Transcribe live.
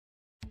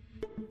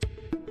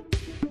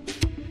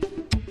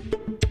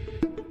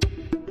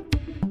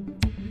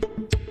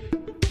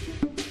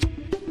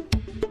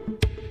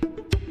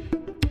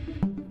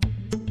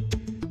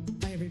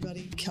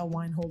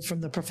Weinhold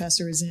from The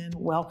Professor is In.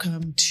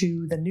 Welcome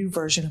to the new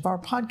version of our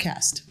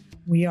podcast.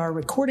 We are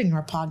recording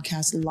our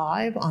podcast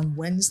live on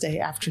Wednesday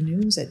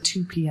afternoons at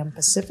 2 p.m.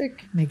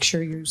 Pacific. Make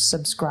sure you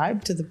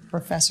subscribe to The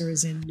Professor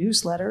is In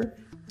newsletter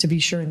to be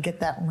sure and get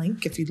that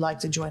link if you'd like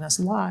to join us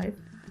live.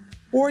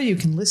 Or you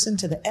can listen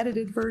to the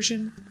edited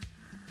version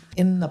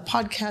in the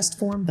podcast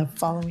form the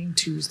following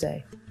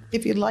Tuesday.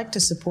 If you'd like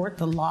to support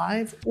the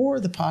live or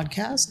the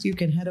podcast, you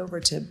can head over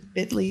to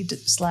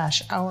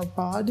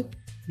bit.ly/ourpod,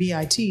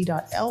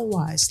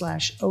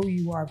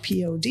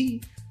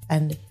 bit.ly/OURPOD,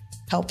 and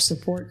help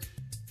support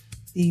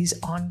these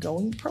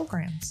ongoing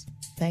programs.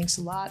 Thanks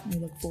a lot, and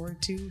we look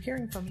forward to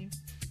hearing from you.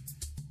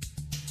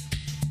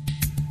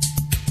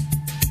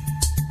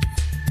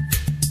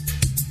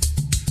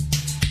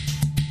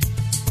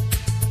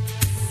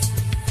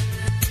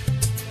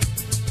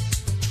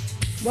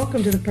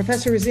 Welcome to The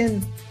Professor is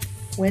In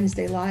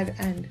Wednesday live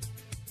and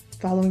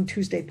following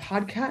Tuesday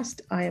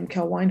podcast. I am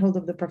Kel Weinhold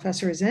of The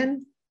Professor is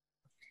In.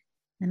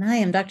 And I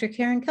am Dr.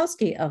 Karen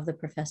Kelsky of The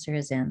Professor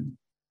is In.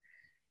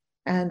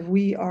 And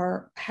we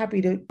are happy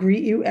to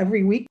greet you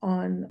every week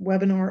on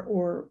webinar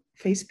or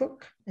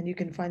Facebook. And you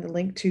can find the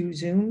link to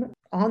Zoom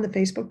on the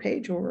Facebook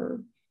page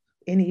or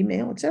in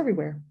email. It's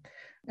everywhere.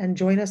 And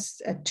join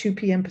us at 2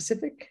 p.m.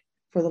 Pacific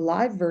for the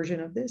live version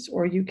of this,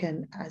 or you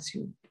can, as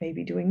you may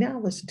be doing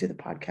now, listen to the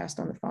podcast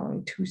on the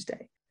following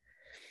Tuesday.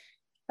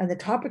 And the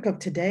topic of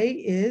today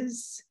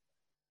is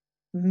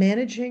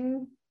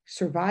managing,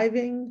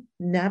 surviving,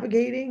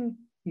 navigating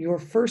your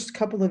first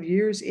couple of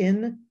years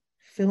in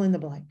fill in the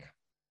blank.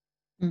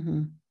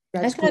 Mm-hmm.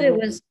 I thought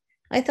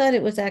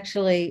it was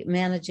actually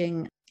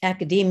managing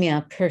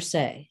academia per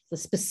se,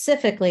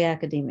 specifically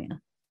academia.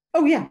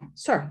 Oh yeah,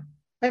 sorry.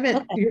 I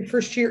meant your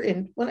first year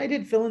in, when I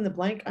did fill in the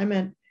blank, I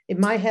meant,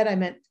 in my head, I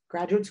meant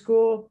graduate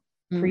school,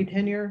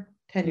 pre-tenure,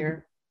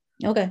 tenure.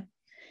 Okay.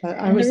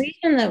 The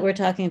reason that we're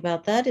talking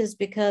about that is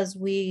because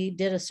we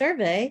did a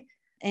survey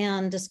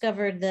and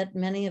discovered that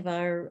many of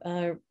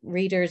our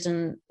readers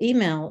and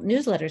email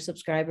newsletter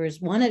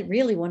subscribers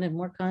really wanted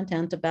more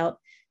content about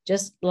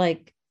just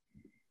like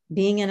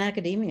being in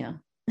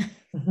academia,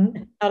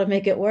 how to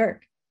make it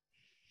work.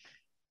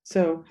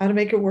 So how to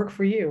make it work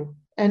for you.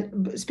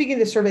 And speaking of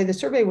the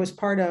survey was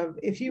part of,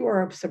 if you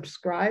are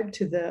subscribed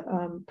to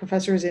the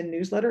Professor is In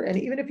newsletter,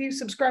 and even if you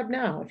subscribe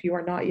now, if you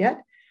are not yet,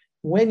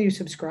 when you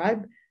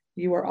subscribe,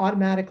 you are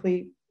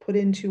automatically put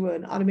into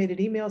an automated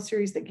email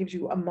series that gives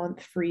you a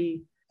month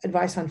free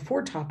advice on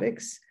 4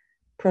 topics: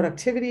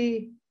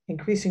 productivity,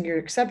 increasing your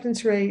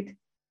acceptance rate,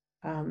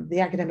 the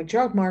academic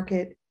job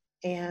market,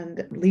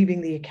 and leaving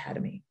the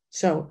academy.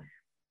 So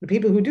the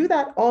people who do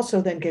that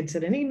also then gets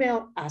an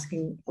email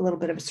asking a little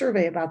bit of a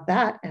survey about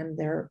that and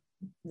their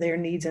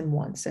needs and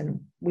wants.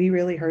 And we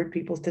really heard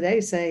people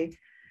today say,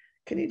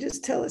 can you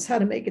just tell us how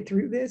to make it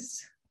through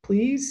this?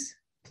 Please,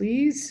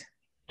 please.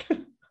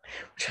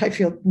 Which I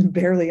feel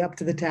barely up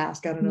to the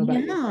task. I don't know about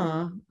you.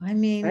 Yeah, I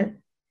mean, right?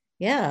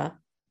 Yeah.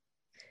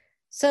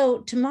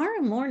 So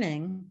tomorrow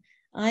morning,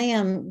 I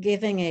am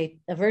giving a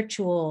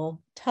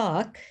virtual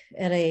talk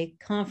at a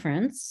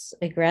conference,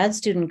 a grad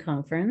student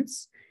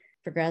conference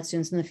for grad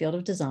students in the field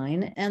of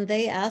design. And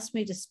they asked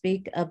me to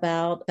speak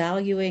about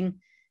valuing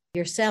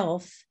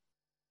yourself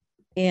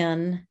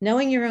in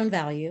knowing your own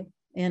value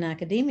in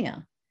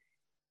academia.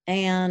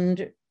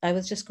 And I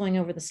was just going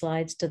over the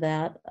slides to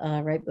that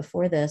right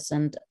before this.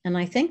 And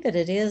I think that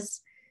it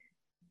is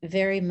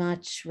very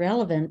much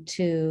relevant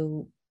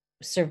to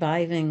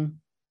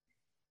surviving.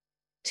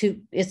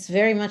 It's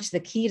very much the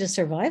key to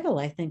survival,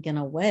 I think, in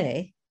a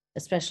way,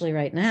 especially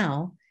right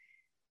now,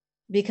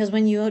 because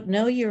when you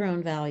know your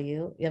own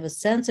value, you have a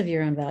sense of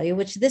your own value,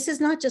 which this is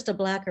not just a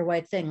black or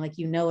white thing, like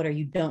you know it or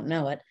you don't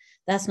know it.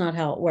 That's not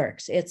how it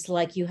works. It's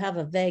like you have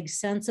a vague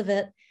sense of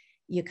it.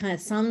 You kind of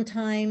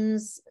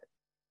sometimes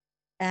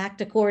act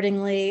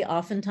accordingly.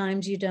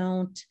 Oftentimes you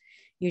don't.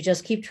 You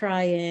just keep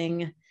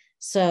trying.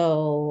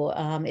 So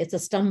it's a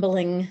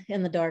stumbling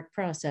in the dark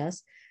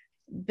process.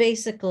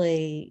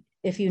 Basically,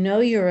 if you know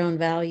your own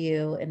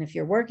value and if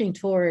you're working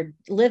toward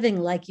living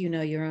like you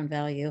know your own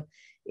value,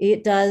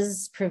 it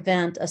does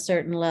prevent a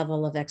certain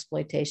level of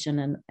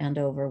exploitation and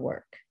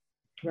overwork.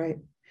 Right.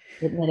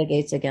 It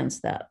mitigates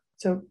against that.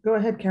 So go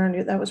ahead,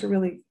 Karen. That was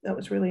really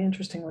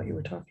interesting what you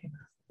were talking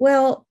about.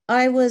 Well,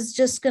 I was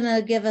just going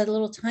to give a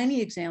little tiny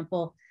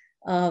example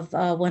of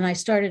when I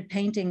started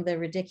painting the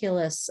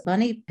ridiculous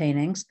bunny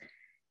paintings,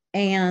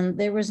 and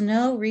there was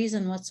no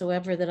reason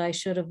whatsoever that I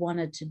should have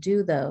wanted to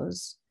do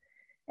those.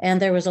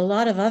 And there was a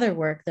lot of other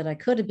work that I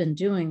could have been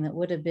doing that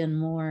would have been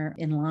more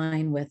in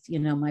line with,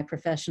 my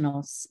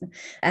professional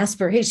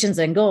aspirations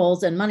and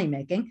goals and money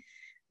making.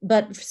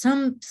 But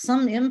some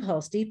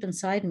impulse deep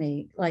inside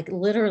me, like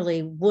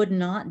literally would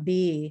not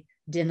be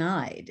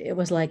denied. It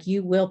was like,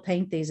 you will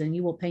paint these and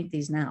you will paint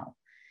these now.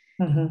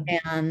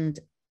 Mm-hmm.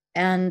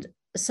 And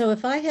so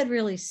if I had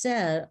really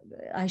said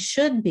I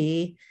should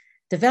be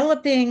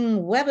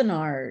developing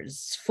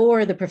webinars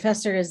for The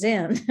Professor is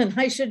In, and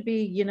I should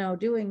be,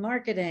 doing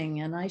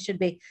marketing, and I should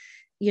be,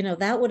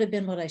 that would have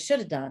been what I should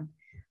have done.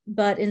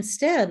 But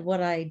instead,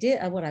 what I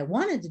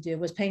wanted to do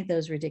was paint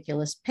those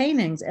ridiculous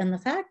paintings. And the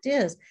fact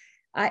is,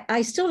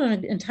 I still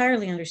don't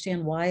entirely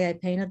understand why I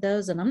painted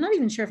those. And I'm not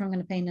even sure if I'm going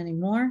to paint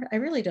anymore. I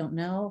really don't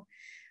know.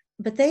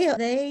 But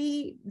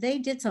they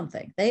did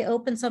something. They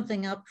opened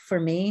something up for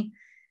me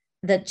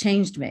that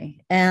changed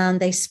me. And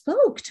they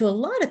spoke to a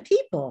lot of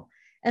people.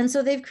 And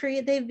so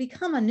they've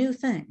become a new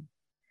thing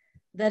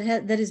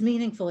that is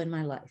meaningful in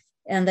my life,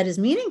 and that is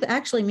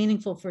actually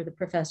meaningful for the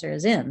professor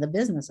as in the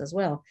business as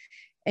well,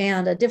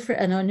 and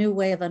a new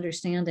way of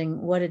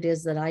understanding what it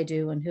is that I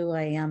do and who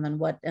I am and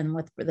what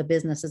the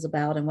business is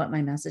about and what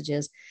my message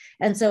is.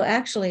 And so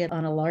actually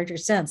on a larger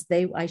sense,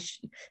 they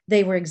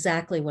were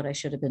exactly what I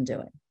should have been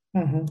doing.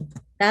 Mm-hmm.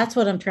 That's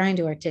what I'm trying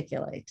to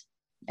articulate.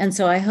 And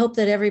so I hope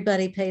that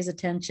everybody pays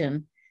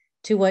attention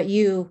to what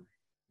you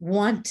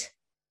want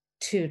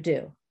to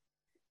do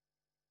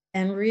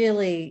and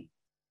really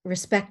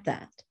respect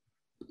that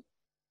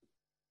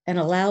and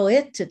allow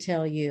it to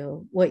tell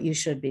you what you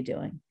should be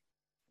doing.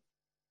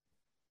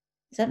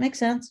 Does that make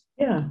sense?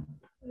 Yeah.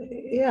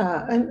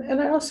 Yeah.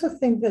 And I also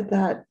think that,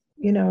 that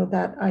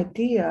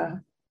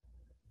idea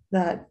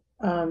that,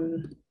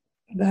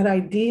 that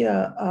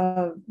idea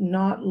of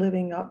not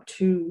living up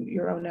to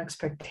your own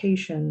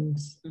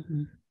expectations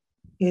Mm-hmm.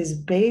 is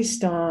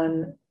based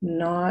on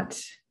not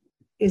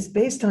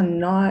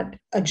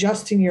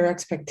adjusting your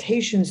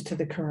expectations to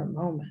the current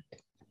moment,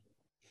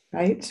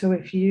 right? So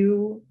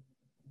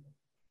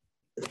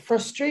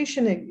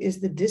frustration is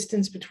the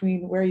distance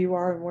between where you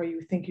are and where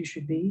you think you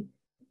should be.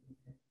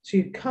 So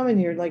you come and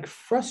you're like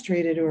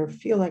frustrated or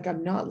feel like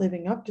I'm not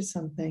living up to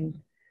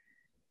something.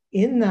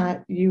 In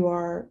that, you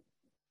are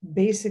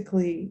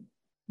basically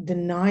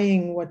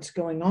denying what's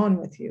going on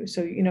with you.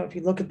 So, if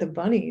you look at the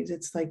bunnies,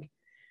 it's like,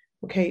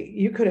 okay,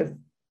 you could have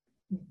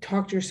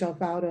talked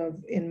yourself out of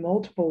in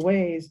multiple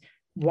ways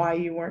why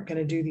you weren't going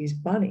to do these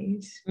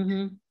bunnies,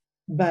 Mm-hmm.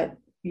 but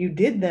you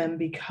did them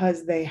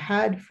because they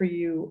had for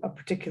you a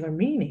particular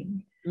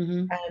meaning.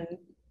 Mm-hmm.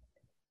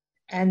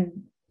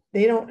 And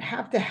they don't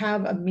have to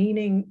have a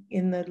meaning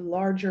in the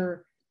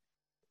larger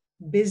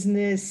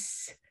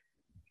business,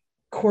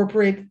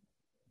 corporate,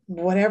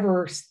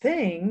 whatever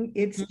thing.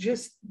 It's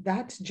just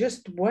that's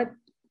just what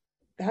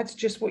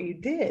you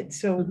did.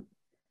 So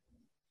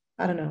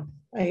I don't know.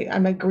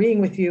 I'm agreeing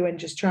with you and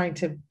just trying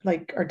to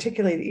like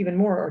articulate even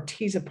more or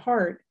tease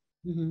apart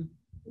Mm-hmm.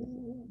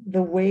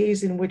 the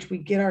ways in which we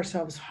get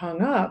ourselves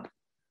hung up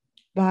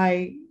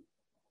by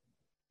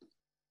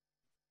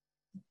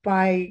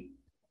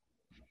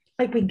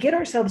like we get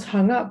ourselves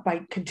hung up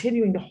by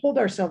continuing to hold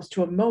ourselves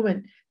to a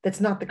moment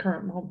that's not the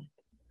current moment,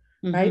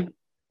 Mm-hmm. right?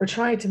 We're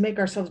trying to make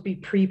ourselves be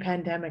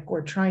pre-pandemic.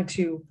 We're trying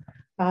to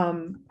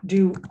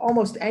do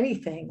almost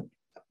anything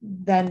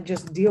than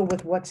just deal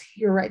with what's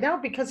here right now,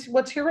 because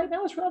what's here right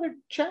now is rather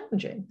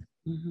challenging,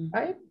 Mm-hmm.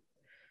 right?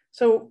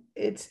 So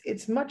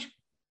it's much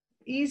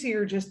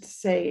easier just to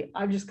say,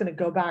 I'm just going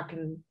to go back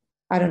and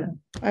I don't know.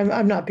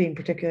 I'm not being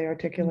particularly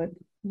articulate.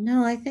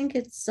 No, I think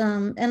it's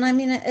and I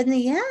mean in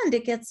the end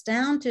it gets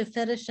down to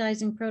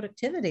fetishizing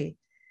productivity.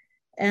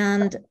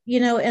 And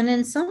and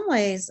in some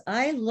ways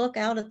I look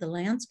out at the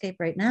landscape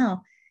right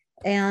now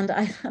and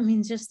I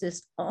mean just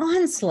this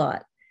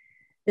onslaught,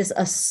 this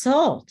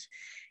assault,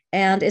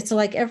 and it's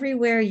like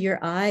everywhere your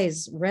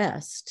eyes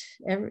rest,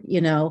 I don't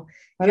know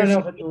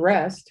if it's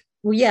rest.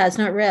 Well, yeah, it's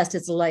not rest,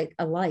 it's like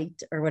a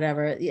light or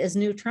whatever. It's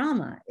new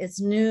trauma, it's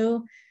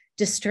new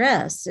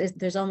distress.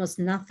 There's almost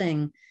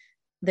nothing,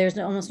 there's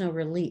almost no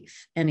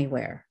relief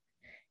anywhere.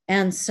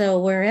 And so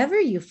wherever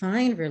you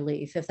find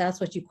relief, if that's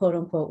what you quote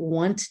unquote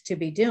want to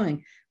be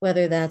doing,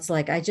 whether that's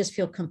like, I just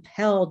feel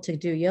compelled to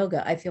do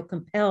yoga, I feel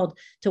compelled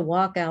to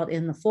walk out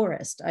in the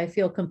forest, I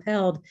feel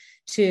compelled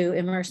to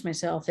immerse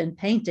myself in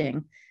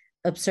painting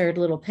absurd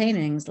little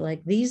paintings,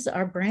 like these,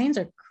 our brains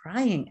are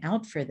crying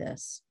out for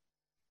this.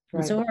 Right.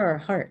 And so are our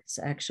hearts,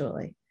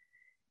 actually.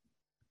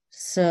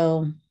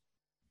 So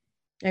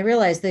I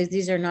realize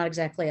these are not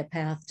exactly a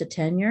path to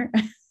tenure.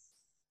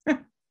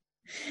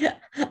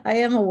 I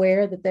am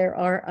aware that there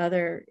are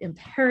other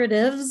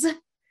imperatives,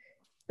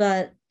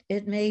 but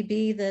it may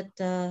be that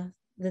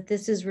that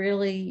this is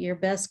really your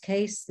best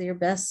case, your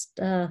best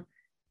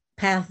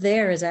path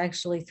there is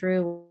actually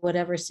through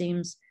whatever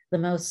seems the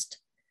most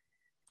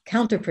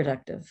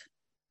counterproductive.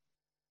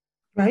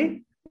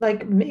 Right?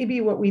 Like maybe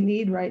what we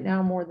need right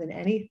now more than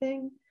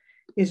anything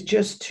is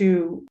just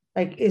to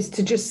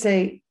just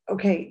say,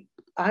 okay,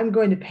 I'm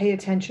going to pay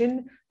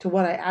attention to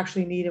what I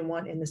actually need and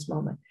want in this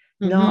moment,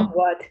 not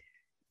what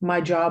my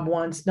job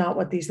wants, not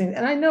what these things.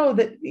 And I know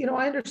that,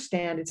 I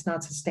understand it's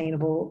not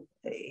sustainable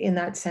in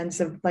that sense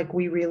of like,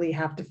 we really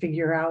have to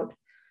figure out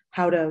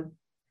how to,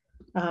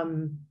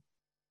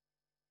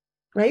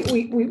 right.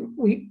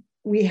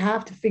 We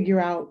have to figure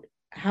out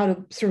how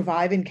to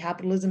survive in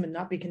capitalism and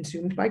not be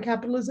consumed by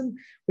capitalism,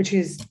 which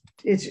is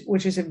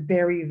a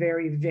very,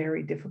 very,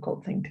 very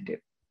difficult thing to do.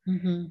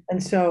 Mm-hmm.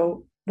 And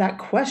so that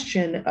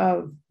question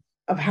of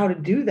how to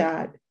do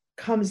that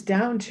comes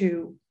down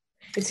to,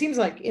 it seems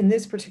like in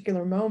this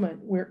particular moment,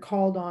 we're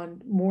called on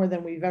more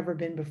than we've ever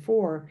been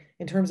before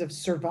in terms of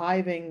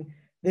surviving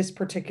this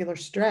particular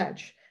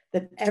stretch,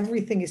 that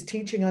everything is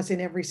teaching us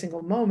in every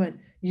single moment,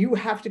 you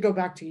have to go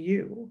back to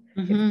you.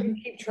 If you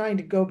keep trying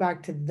to go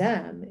back to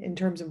them in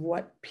terms of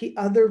what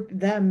other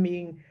them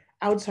being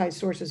outside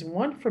sources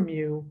want from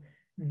you,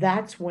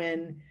 that's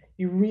when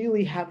you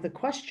really have the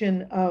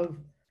question of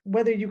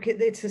whether you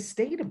can, it's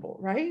sustainable,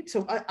 right?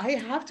 So I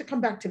have to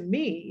come back to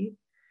me,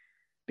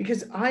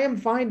 because I am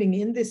finding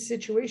in this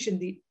situation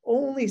the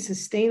only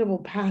sustainable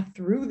path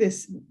through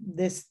this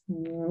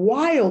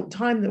wild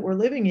time that we're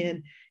living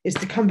in is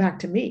to come back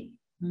to me.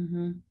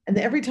 And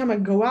every time I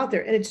go out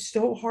there, and it's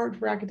so hard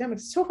for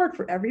academics, it's so hard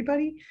for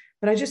everybody,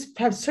 but I just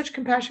have such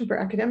compassion for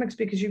academics,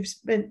 because you've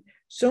spent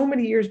so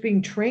many years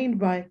being trained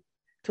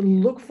to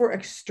look for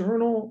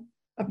external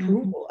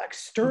approval,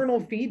 external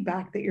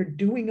feedback that you're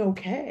doing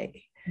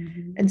okay.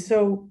 And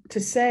so to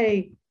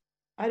say,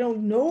 I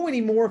don't know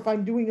anymore if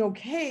I'm doing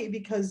okay,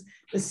 because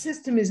the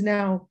system is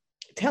now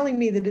telling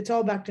me that it's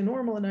all back to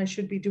normal and I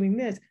should be doing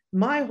this.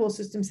 My whole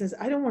system says,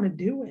 I don't want to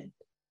do it.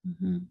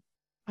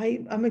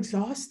 I'm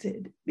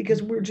exhausted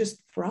because we're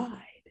just fried.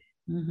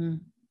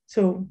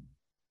 So,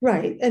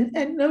 right.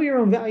 And know your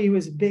own value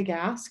is a big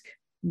ask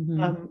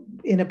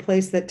in a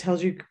place that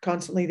tells you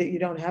constantly that you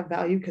don't have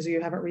value because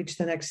you haven't reached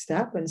the next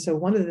step. And so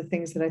one of the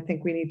things that I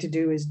think we need to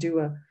do is do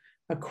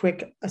a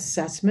quick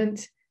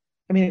assessment.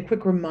 I mean, a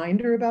quick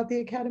reminder about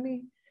the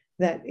Academy,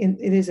 that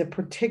it is a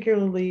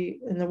particularly,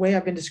 in the way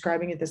I've been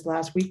describing it this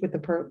last week with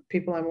the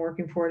people I'm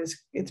working for,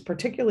 it's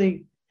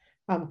particularly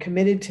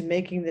committed to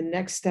making the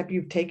next step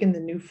you've taken the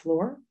new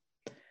floor.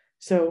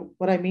 So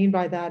what I mean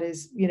by that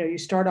is, you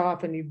start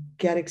off and you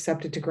get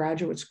accepted to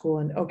graduate school,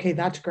 and okay,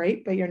 that's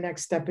great, but your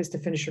next step is to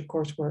finish your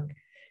coursework.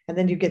 And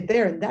then you get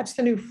there, and that's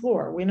the new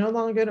floor. We're no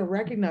longer going to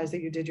recognize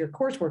that you did your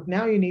coursework.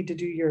 Now you need to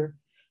do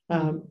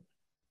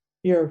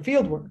your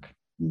field work,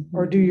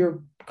 or do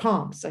your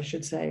comps, I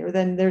should say, or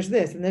then there's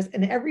this and this.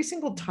 And every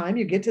single time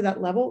you get to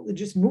that level, you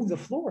just move the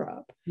floor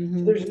up.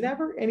 So there's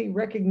never any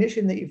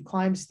recognition that you've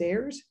climbed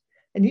stairs.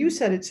 And you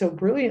said it so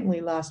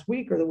brilliantly last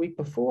week or the week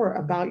before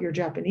about your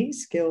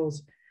Japanese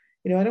skills.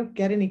 I don't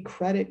get any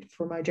credit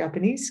for my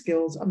Japanese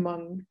skills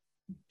among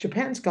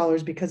Japan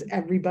scholars because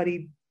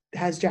everybody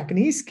has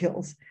Japanese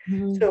skills.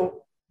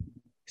 So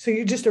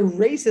you just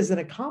erase as an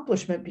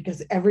accomplishment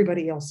because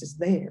everybody else is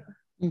there.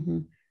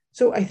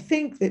 So I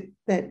think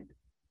that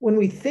when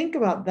we think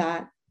about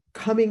that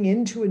coming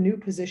into a new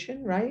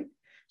position, right?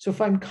 So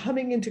if I'm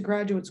coming into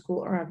graduate school,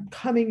 or I'm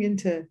coming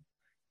into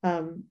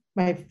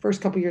my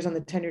first couple of years on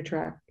the tenure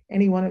track,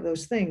 any one of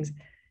those things,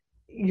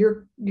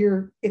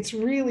 it's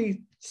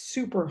really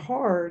super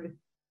hard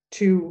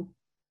to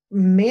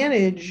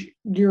manage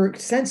your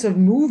sense of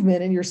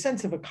movement and your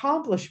sense of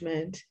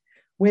accomplishment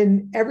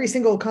when every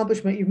single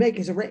accomplishment you make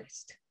is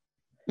erased.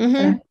 And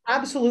I'm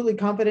absolutely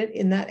confident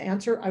in that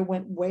answer. I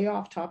went way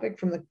off topic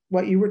from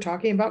what you were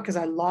talking about because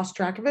I lost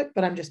track of it,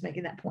 but I'm just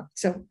making that point.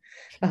 So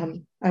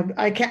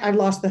I've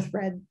lost the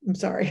thread. I'm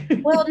sorry.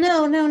 Well,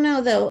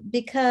 no, though,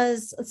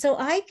 because so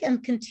I am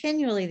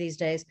continually these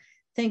days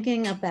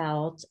thinking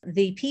about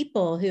the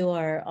people who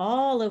are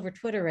all over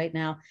Twitter right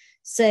now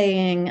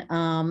saying,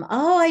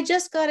 oh, I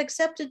just got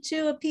accepted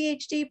to a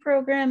PhD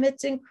program.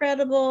 It's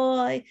incredible.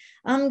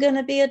 I'm going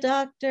to be a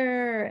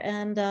doctor.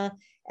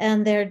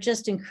 And they're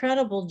just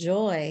incredible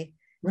joy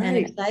and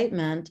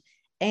excitement,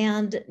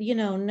 and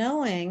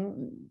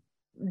knowing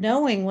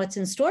what's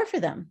in store for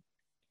them,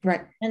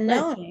 and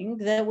knowing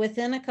that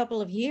within a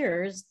couple of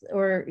years,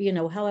 or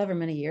however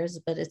many years,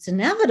 but it's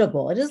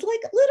inevitable, it is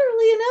like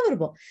literally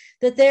inevitable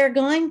that they're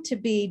going to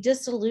be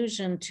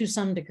disillusioned to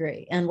some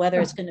degree, and whether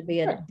it's going to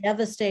be a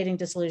devastating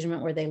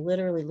disillusionment where they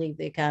literally leave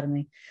the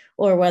academy,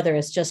 or whether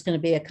it's just going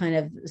to be a kind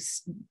of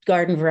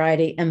garden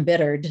variety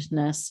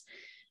embitteredness.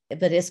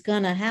 But it's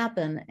going to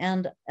happen.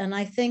 And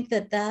I think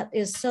that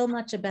is so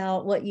much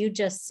about what you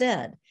just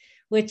said,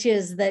 which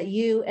is that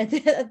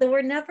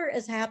we're never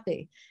as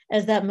happy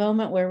as that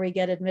moment where we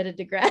get admitted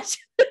to graduate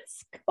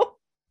school.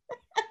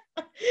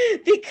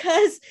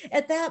 Because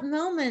at that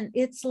moment,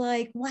 it's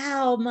like,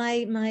 wow,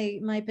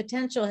 my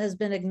potential has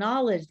been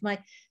acknowledged. My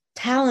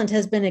talent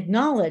has been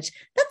acknowledged.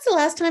 That's the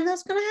last time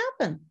that's going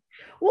to happen.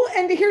 Well,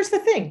 and here's the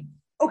thing.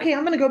 Okay,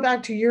 I'm going to go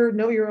back to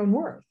know your own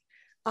worth.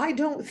 I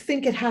don't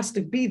think it has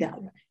to be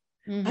that way.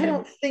 I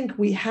don't think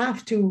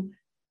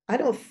I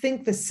don't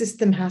think the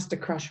system has to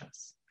crush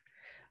us.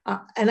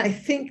 And I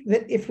think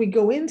that if we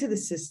go into the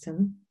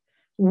system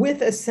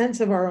with a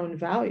sense of our own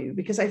value,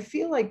 because I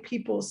feel like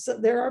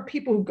there are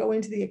people who go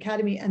into the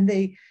academy and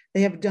they've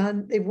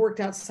worked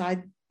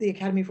outside the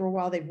academy for a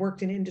while, they've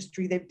worked in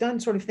industry, they've done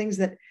sort of things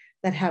that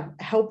have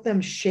helped them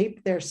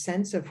shape their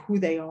sense of who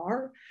they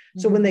are.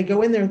 So when they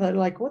go in there, they're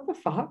like, what the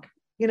fuck?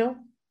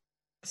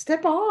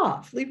 Step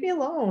off, leave me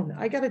alone.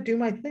 I got to do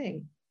my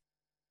thing.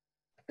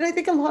 And I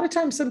think a lot of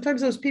times,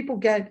 sometimes those people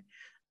get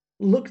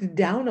looked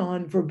down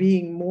on for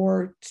being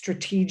more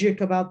strategic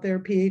about their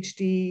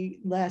PhD,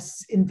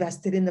 less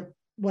invested in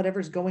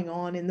whatever's going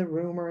on in the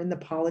room or in the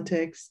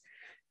politics.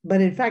 But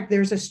in fact,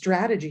 there's a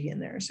strategy in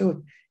there.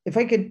 So if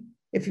I could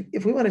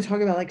if we want to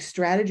talk about like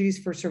strategies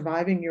for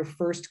surviving your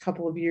first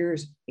couple of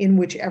years in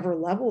whichever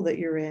level that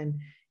you're in,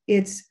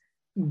 it's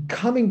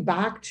coming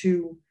back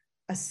to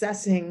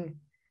assessing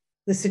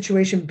the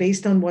situation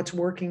based on what's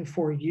working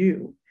for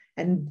you,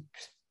 and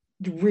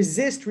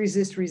resist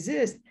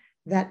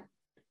that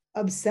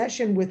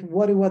obsession with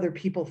what do other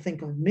people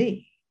think of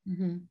me.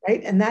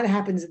 Right. And that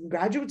happens in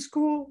graduate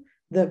school,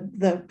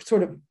 the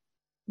sort of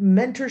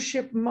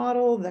mentorship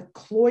model, the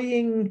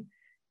cloying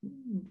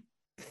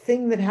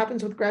thing that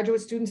happens with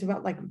graduate students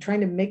about like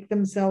trying to make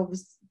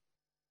themselves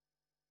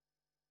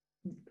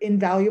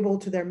invaluable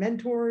to their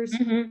mentors.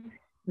 And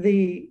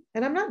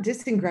I'm not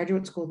dissing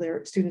graduate school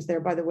students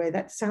there, by the way.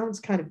 That sounds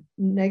kind of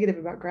negative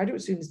about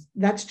graduate students.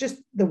 That's just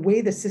the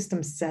way the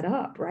system's set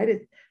up,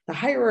 right? The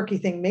hierarchy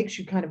thing makes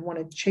you kind of want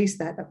to chase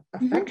that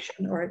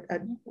affection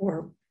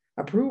or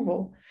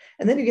approval.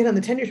 And then you get on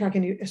the tenure track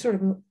and you sort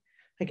of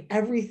like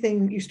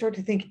everything, you start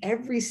to think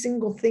every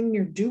single thing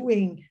you're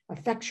doing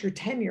affects your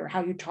tenure,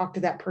 how you talk to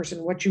that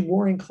person, what you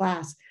wore in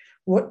class,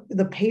 what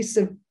the pace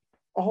of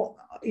all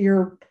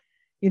your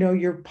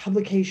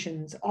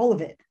publications, all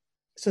of it.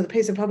 So the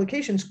pace of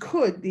publications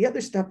the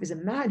other stuff is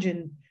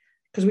imagined,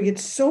 because we get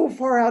so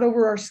far out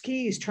over our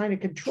skis trying to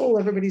control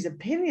everybody's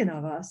opinion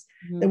of us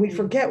that we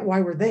forget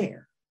why we're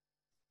there.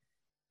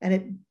 And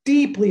it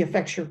deeply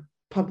affects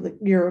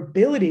your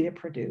ability to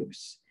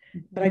produce.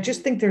 But I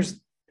just think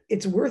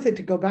it's worth it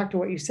to go back to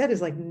what you said,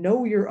 is like,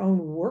 know your own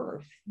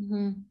worth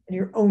and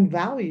your own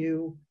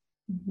value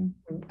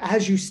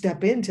as you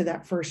step into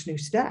that first new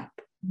step.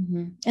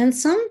 And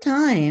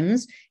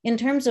sometimes, in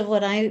terms of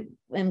what I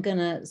am going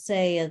to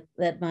say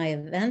at my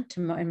event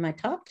tomorrow, in my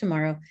talk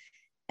tomorrow,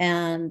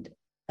 and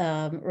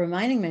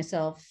reminding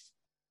myself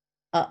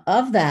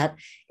of that,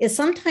 is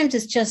sometimes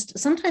just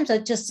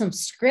some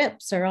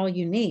scripts are all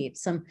you need,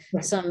 some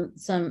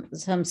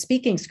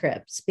speaking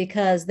scripts,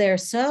 because they're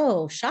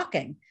so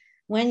shocking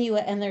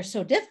and they're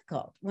so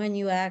difficult when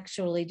you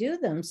actually do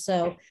them.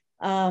 So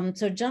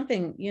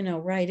jumping,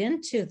 right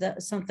into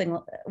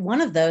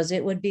one of those,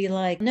 it would be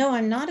like, no,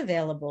 I'm not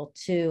available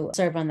to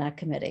serve on that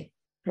committee.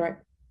 Right.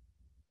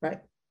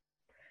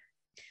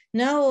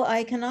 No,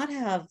 I cannot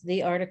have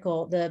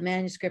the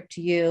manuscript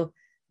to you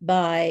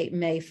by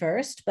May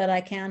 1st, but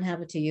I can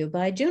have it to you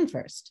by June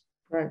 1st.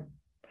 Right.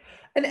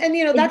 And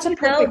that's a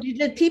perfect...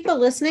 Did people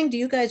listening, do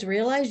you guys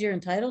realize you're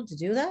entitled to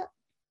do that?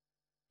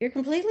 You're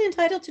completely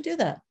entitled to do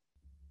that.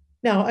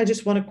 Now, I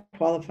just want to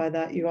qualify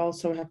that. You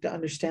also have to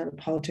understand the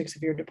politics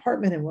of your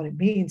department and what it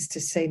means to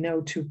say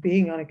no to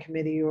being on a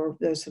committee or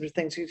those sort of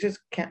things. You just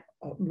can't,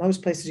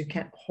 most places you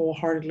can't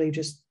wholeheartedly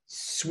just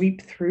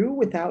sweep through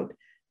without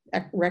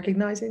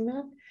recognizing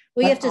that.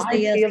 Well, you have to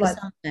say yes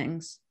to some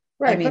things.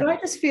 Right. But I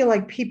just feel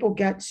like people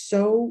get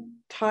so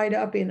tied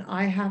up in,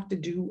 I have to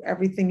do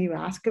everything you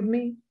ask of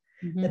me,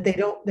 that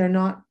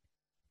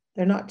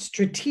they're not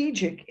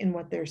strategic in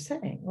what they're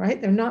saying,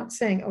 right? They're not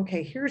saying,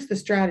 okay, here's the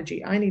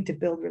strategy. I need to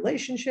build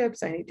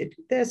relationships. I need to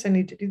do this. I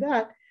need to do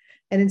that.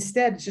 And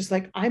instead, it's just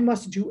like, I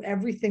must do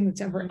everything that's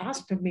ever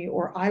asked of me,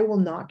 or I will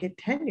not get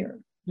tenure.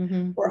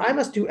 Or I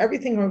must do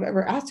everything I've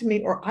ever asked of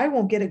me, or I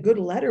won't get a good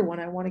letter when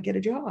I want to get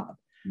a job.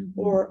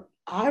 Or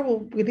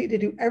we need to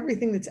do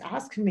everything that's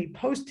asked of me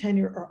post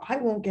tenure, or I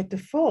won't get to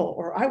full,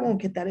 or I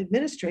won't get that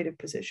administrative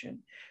position.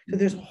 So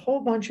there's a whole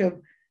bunch of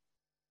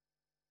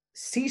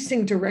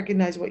ceasing to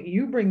recognize what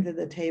you bring to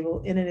the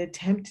table in an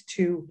attempt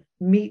to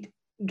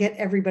get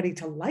everybody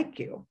to like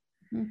you,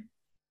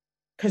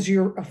 because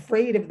you're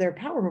afraid of their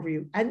power over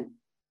you. And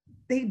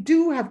they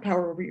do have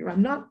power over you.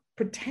 I'm not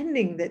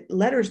pretending that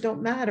letters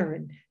don't matter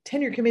and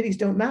tenure committees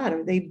don't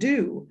matter. They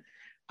do.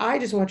 I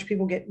just watch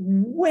people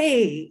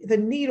the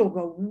needle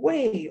go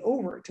way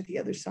over to the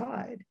other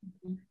side,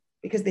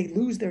 because they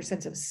lose their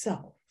sense of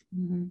self.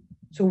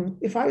 So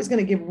if I was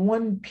going to give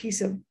one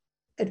piece of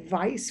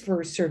advice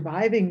for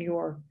surviving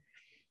your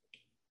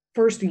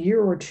first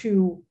year or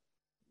two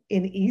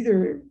in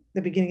either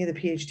the beginning of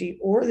the PhD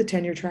or the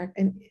tenure track,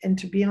 and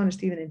to be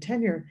honest, even in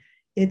tenure,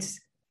 it's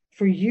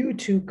for you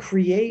to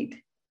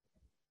create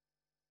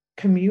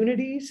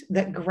communities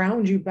that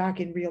ground you back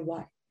in real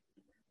life,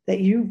 that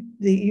you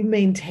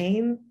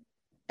maintain.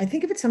 I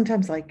think of it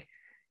sometimes like,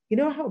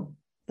 how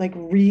like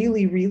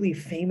really, really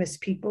famous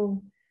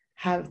people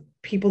have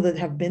people that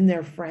have been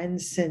their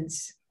friends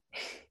since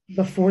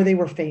before they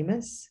were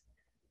famous,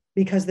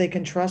 because they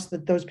can trust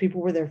that those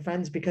people were their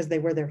friends because they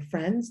were their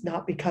friends,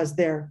 not because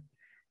they're,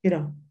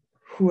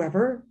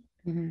 whoever.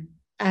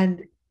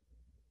 And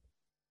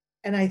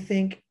I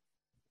think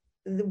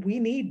that we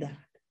need that.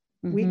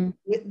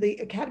 The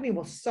academy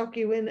will suck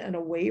you in and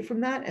away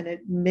from that, and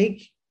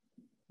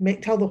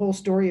it tell the whole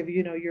story of,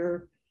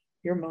 your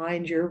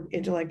mind, your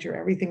intellect, your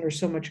everything are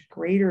so much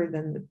greater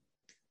than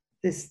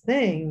this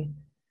thing.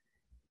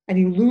 And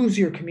you lose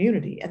your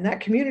community, and that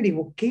community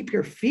will keep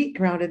your feet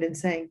grounded in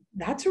saying,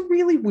 that's a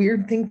really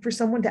weird thing for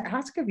someone to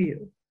ask of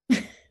you.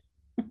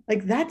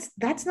 Like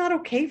that's not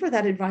okay for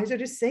that advisor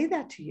to say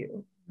that to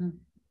you.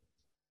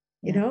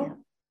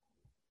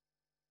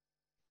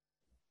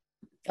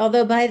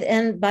 Although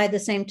by the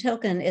same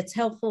token, it's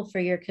helpful for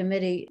your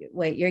committee.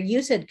 Wait,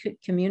 you said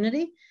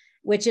community,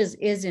 which is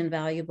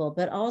invaluable,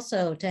 but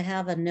also to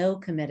have a no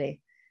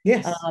committee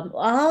Yes.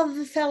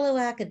 of fellow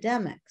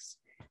academics,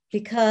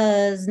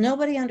 because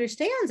nobody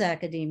understands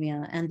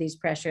academia and these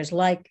pressures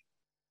like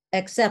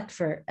except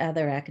for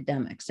other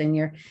academics, and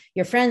your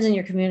friends in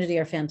your community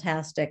are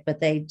fantastic, but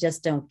they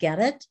just don't get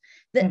it.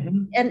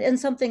 And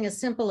something as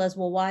simple as,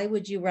 well, why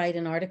would you write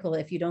an article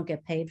if you don't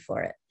get paid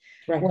for it?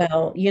 Right.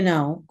 Well,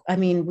 I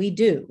mean, we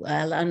do.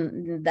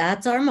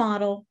 That's our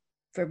model,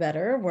 for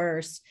better or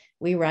worse.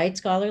 We write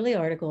scholarly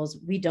articles.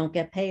 We don't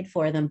get paid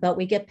for them, but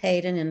we get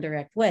paid in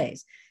indirect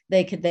ways.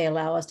 They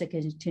allow us to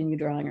continue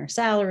drawing our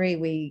salary.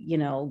 We,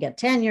 get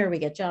tenure, we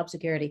get job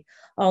security,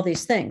 all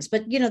these things.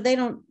 But,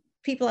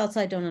 people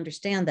outside don't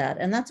understand that.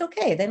 And that's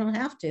okay. They don't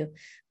have to.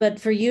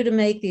 But for you to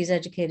make these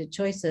educated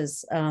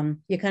choices,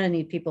 you kind of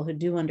need people who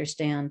do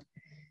understand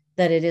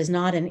that it is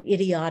not an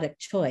idiotic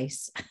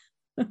choice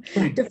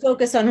to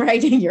focus on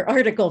writing your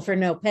article for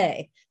no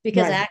pay,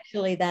 because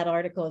actually that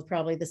article is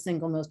probably the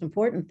single most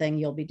important thing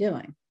you'll be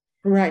doing.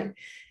 Right.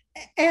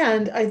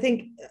 And I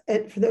think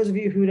for those of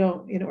you who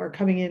don't, are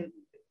coming in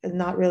and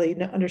not really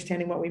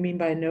understanding what we mean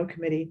by a no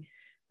committee,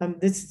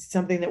 this is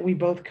something that we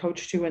both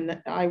coach to, and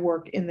that I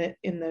work in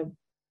the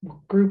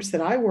groups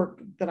that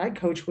I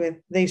coach with.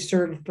 They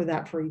serve for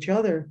that for each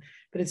other,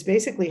 but it's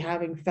basically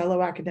having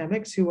fellow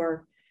academics who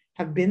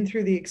have been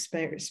through the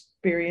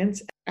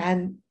experience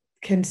and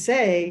can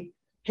say,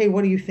 hey,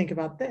 what do you think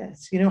about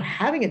this?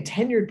 Having a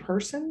tenured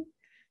person,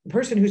 the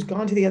person who's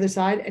gone to the other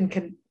side and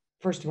can,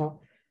 first of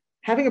all,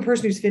 having a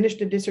person who's finished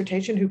a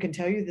dissertation who can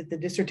tell you that the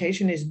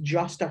dissertation is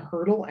just a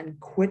hurdle and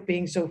quit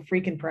being so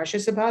freaking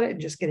precious about it and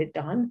just get it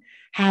done.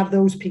 Have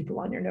those people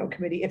on your no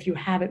committee if you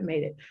haven't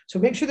made it. So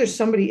make sure there's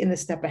somebody in the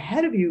step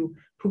ahead of you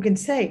who can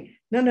say,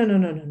 no.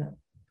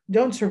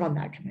 Don't serve on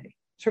that committee.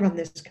 Serve on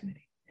this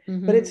committee.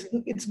 Mm-hmm. But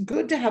it's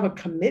good to have a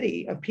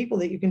committee of people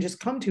that you can just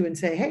come to and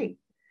say, hey,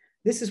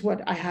 this is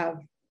what I have.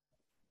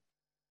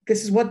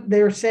 This is what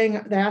they're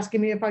saying. They're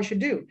asking me if I should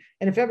do.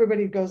 And if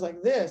everybody goes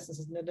like this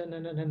is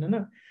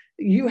no.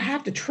 You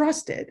have to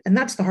trust it. And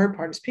that's the hard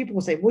part, is people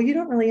will say, well, you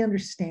don't really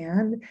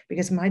understand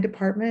because my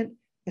department.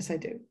 Yes, I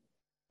do.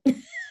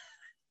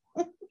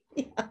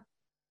 Yeah.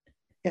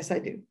 Yes, I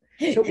do.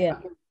 So, yeah.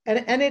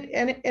 And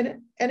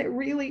it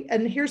really,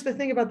 and here's the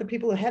thing about the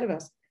people ahead of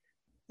us,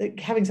 that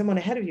having someone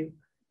ahead of you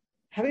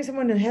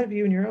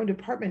in your own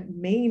department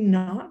may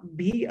not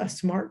be a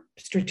smart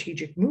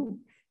strategic move.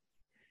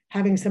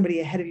 Having somebody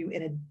ahead of you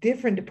in a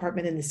different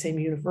department in the same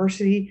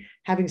university,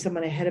 having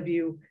someone ahead of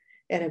you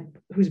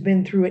who's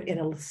been through it in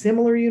a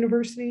similar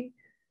university.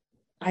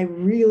 I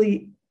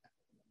know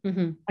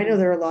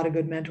there are a lot of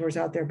good mentors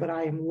out there, but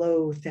I am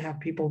loath to have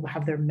people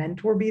have their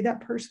mentor be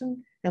that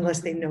person unless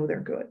they know they're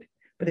good.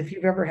 But if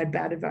you've ever had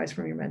bad advice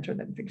from your mentor,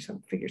 then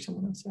figure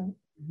someone else out.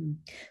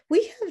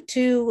 We have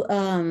two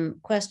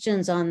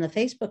questions on the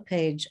Facebook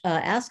page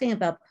asking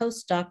about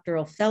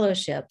postdoctoral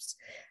fellowships.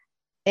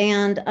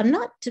 And I'm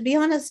not, to be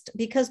honest,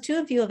 because two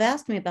of you have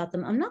asked me about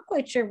them, I'm not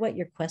quite sure what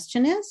your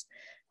question is.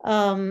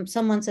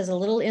 Someone says, a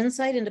little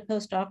insight into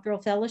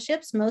postdoctoral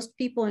fellowships. Most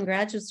people in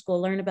graduate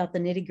school learn about the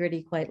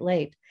nitty-gritty quite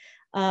late.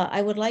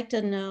 I would like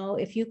to know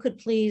if you could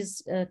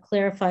please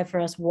clarify for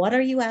us, what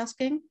are you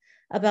asking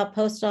about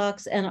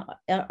postdocs? And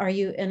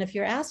if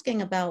you're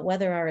asking about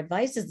whether our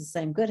advice is the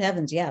same, good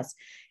heavens, yes.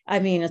 I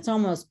mean, it's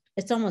almost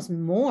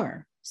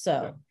more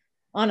so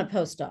on a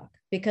postdoc,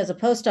 because a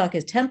postdoc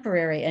is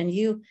temporary and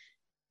you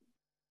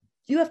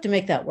have to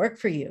make that work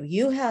for you.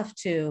 You have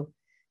to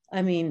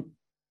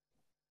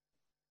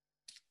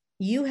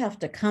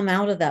come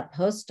out of that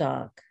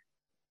postdoc.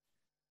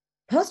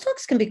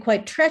 Postdocs can be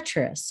quite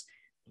treacherous,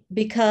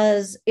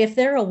 because if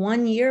they're a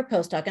 1-year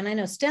postdoc, and I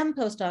know STEM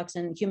postdocs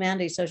and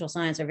humanities, social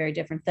science are very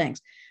different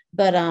things,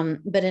 but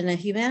in a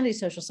humanities,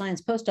 social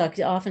science postdoc,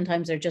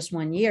 oftentimes they're just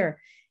 1 year,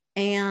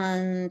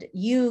 and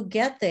you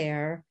get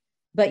there,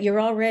 but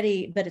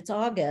it's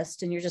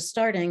August and you're just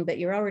starting, but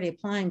you're already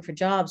applying for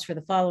jobs for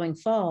the following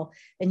fall,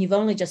 and you've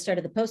only just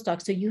started the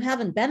postdoc. So you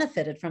haven't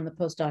benefited from the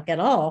postdoc at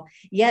all,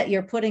 yet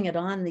you're putting it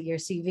on your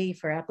CV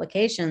for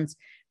applications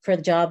for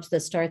the jobs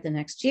that start the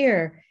next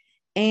year.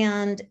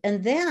 And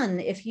then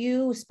if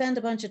you spend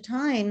a bunch of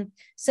time,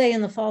 say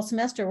in the fall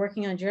semester,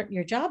 working on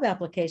your job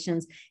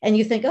applications, and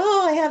you think,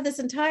 oh, I have this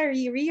entire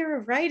year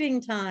of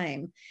writing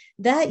time,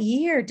 that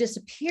year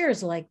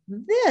disappears like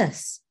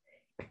this.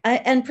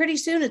 And pretty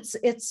soon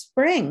it's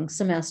spring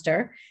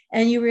semester,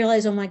 and you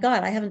realize, oh my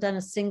God, I haven't done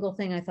a single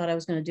thing I thought I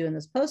was going to do in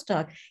this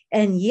postdoc.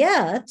 And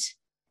yet,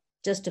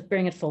 just to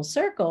bring it full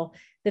circle,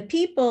 the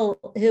people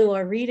who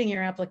are reading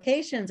your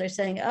applications are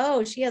saying,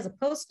 oh, she has a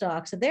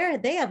postdoc. So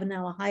they have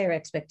now a higher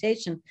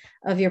expectation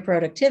of your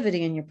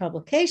productivity and your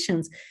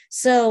publications.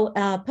 So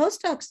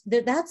postdocs,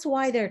 that's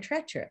why they're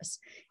treacherous,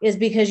 is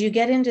because you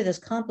get into this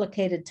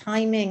complicated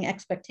timing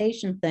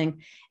expectation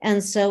thing.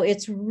 And so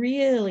it's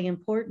really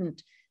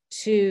important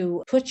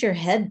to put your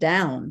head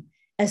down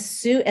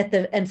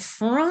and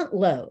front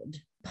load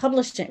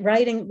publishing,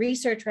 writing,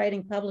 research,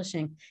 writing,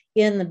 publishing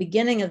in the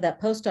beginning of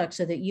that postdoc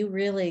so that you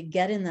really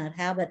get in that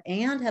habit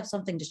and have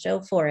something to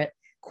show for it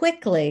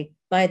quickly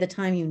by the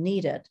time you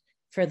need it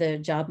for the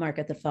job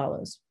market that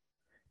follows.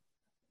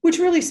 Which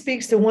really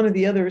speaks to one of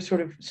the other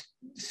sort of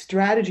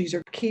strategies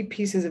or key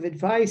pieces of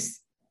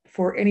advice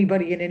for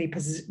anybody in any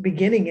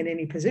beginning in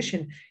any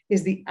position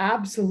is the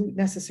absolute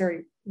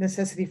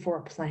necessity for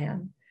a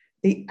plan.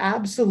 The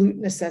absolute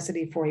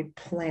necessity for a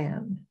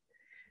plan.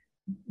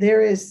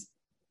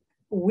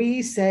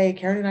 We say,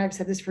 Karen and I have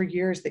said this for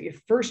years, that your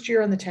first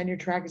year on the tenure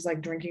track is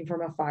like drinking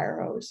from a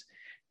fire hose.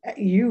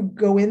 You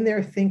go in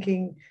there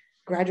thinking,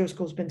 graduate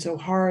school's been so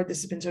hard,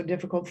 this has been so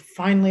difficult.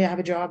 Finally, I have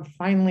a job.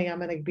 Finally, I'm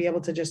going to be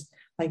able to just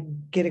like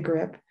get a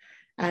grip.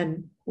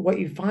 And what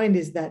you find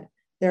is that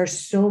there are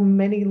so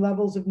many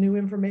levels of new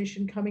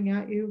information coming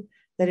at you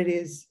that it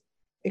is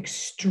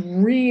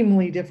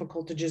extremely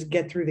difficult to just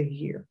get through the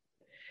year.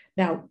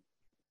 Now,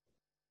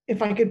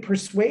 if I could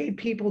persuade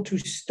people to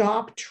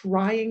stop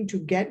trying to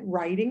get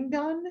writing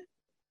done,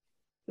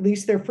 at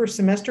least their first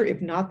semester,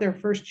 if not their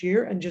first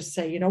year, and just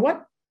say, you know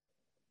what,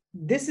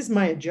 this is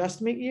my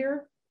adjustment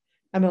year.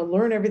 I'm going to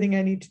learn everything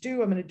I need to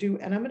do. I'm going to do,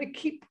 and I'm going to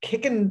keep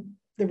kicking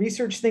the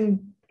research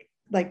thing,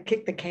 like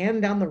kick the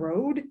can down the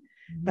road.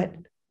 Mm-hmm. But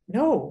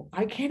no,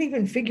 I can't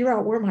even figure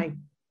out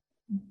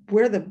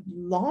where the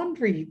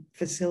laundry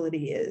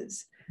facility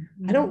is.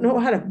 Mm-hmm. I don't know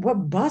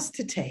what bus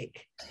to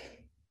take.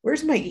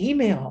 Where's my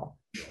email?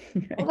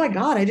 Right. Oh my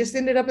God, I just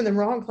ended up in the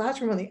wrong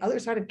classroom on the other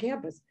side of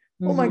campus.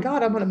 Mm-hmm. Oh my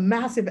God, I'm on a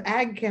massive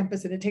ag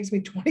campus and it takes me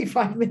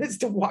 25 minutes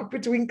to walk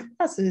between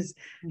classes.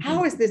 Mm-hmm.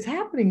 How is this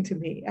happening to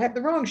me? I have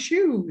the wrong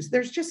shoes.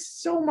 There's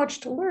just so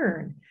much to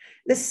learn.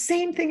 The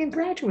same thing in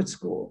graduate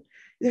school.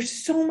 There's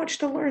so much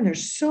to learn.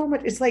 There's so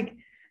much. It's like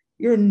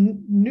you're a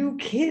new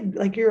kid,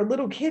 like you're a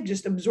little kid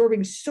just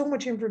absorbing so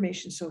much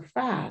information so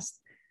fast.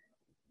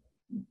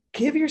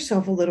 Give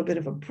yourself a little bit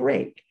of a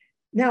break.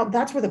 Now,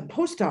 that's where the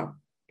postdoc,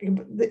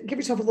 give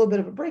yourself a little bit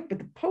of a break, but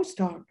the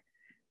postdoc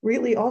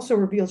really also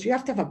reveals you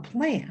have to have a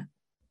plan.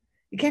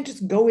 You can't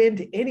just go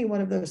into any one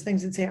of those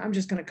things and say, I'm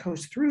just going to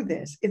coast through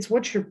this. It's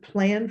what's your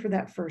plan for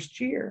that first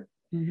year.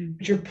 Mm-hmm.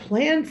 It's your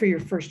plan for your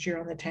first year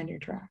on the tenure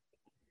track.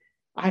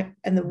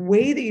 And the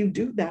way that you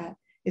do that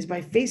is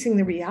by facing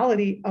the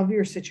reality of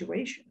your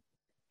situation,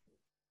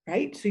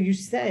 right? So you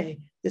say,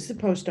 this is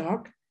a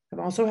postdoc. I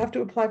also have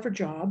to apply for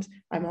jobs.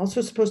 I'm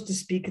also supposed to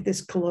speak at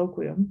this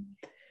colloquium.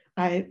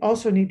 I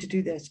also need to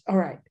do this. All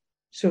right.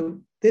 So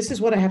this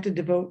is what I have to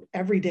devote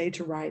every day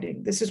to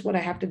writing. This is what I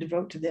have to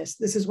devote to this.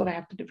 This is what I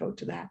have to devote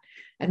to that.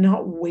 And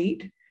not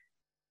wait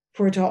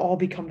for it to all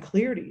become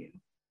clear to you.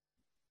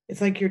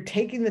 It's like you're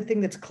taking the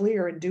thing that's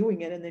clear and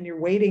doing it, and then you're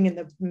waiting in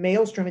the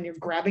maelstrom and you're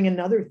grabbing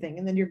another thing,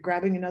 and then you're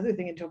grabbing another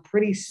thing until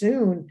pretty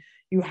soon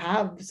you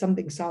have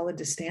something solid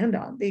to stand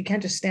on. But you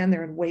can't just stand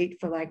there and wait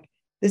for like,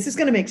 this is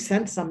going to make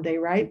sense someday,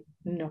 right?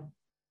 No.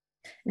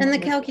 And the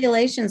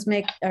calculations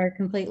are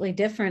completely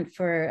different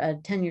for a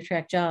tenure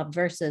track job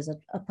versus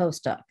a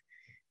postdoc,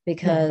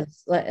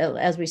 because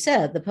as we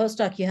said, the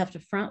postdoc, you have to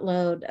front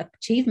load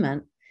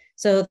achievement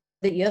so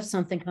that you have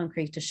something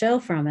concrete to show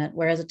from it.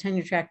 Whereas a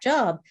tenure track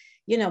job,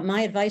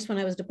 my advice when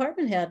I was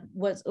department head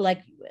was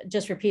like,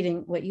 just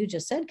repeating what you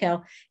just said,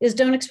 Cal, is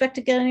don't expect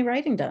to get any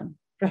writing done.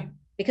 Right.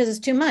 Because it's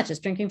too much. It's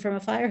drinking from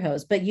a fire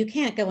hose, but you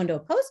can't go into a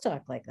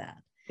postdoc like that.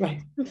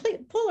 Right.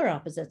 Complete polar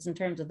opposites in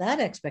terms of that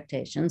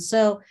expectation.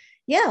 So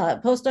yeah,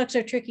 postdocs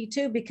are tricky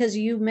too, because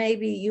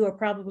you are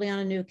probably on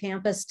a new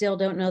campus, still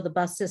don't know the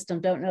bus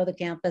system, don't know the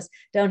campus,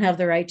 don't have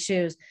the right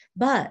shoes,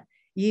 but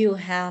you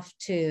have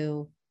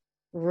to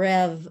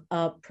rev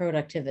up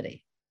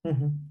productivity.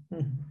 Mm-hmm.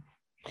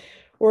 Mm-hmm.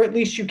 Or at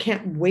least you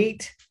can't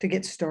wait to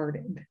get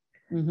started.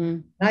 Mm-hmm.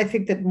 I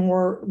think that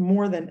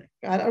more than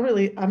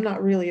I'm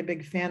not really a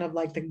big fan of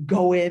like the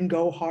go in,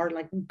 go hard,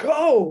 like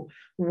go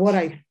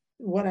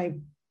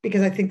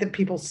because I think that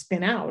people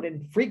spin out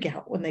and freak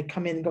out when they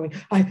come in going,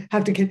 I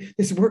have to get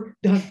this work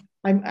done.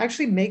 I'm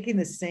actually making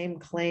the same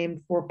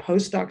claim for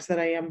postdocs that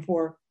I am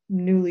for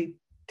newly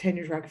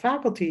tenure track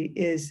faculty,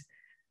 is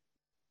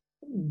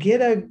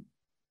get a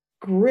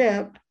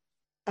grip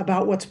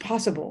about what's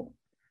possible,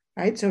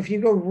 right? So if you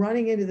go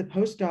running into the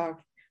postdoc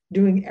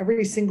doing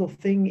every single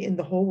thing in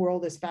the whole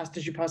world as fast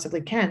as you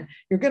possibly can,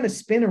 you're going to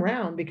spin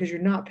around because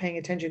you're not paying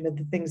attention to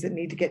the things that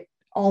need to get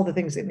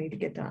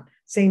done.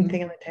 Same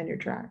thing on the tenure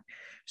track.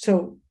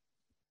 So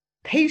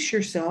pace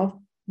yourself,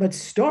 but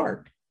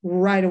start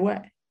right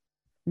away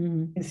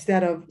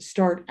instead of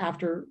start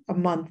after a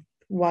month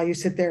while you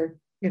sit there,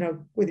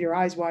 with your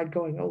eyes wide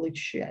going, holy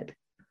shit.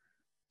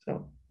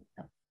 So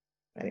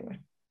anyway.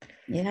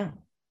 Yeah.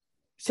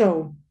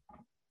 So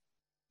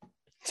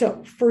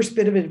first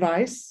bit of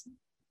advice,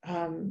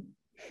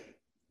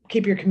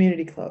 keep your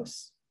community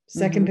close.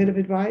 Second bit of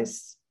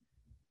advice,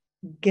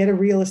 get a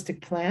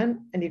realistic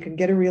plan, and you can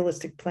get a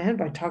realistic plan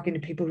by talking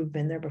to people who've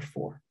been there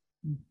before.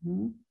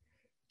 Mm-hmm.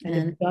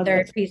 And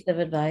third piece of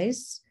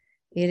advice,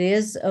 it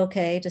is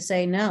okay to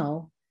say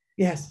no.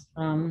 Yes.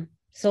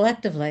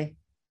 Selectively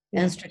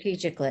and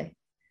strategically.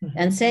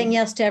 And saying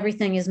yes to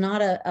everything is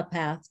not a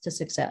path to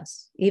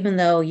success. Even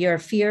though your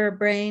fear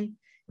brain,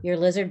 your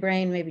lizard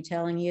brain may be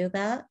telling you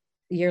that,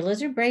 your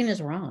lizard brain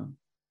is wrong.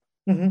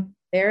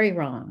 Very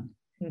wrong.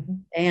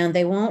 And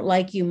they won't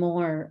like you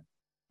more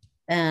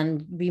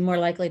and be more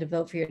likely to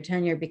vote for your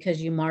tenure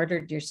because you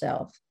martyred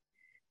yourself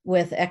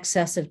with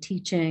excessive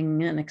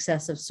teaching and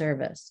excessive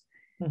service.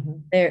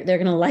 They're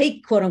going to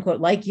like, quote unquote,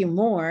 like you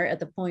more at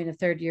the point of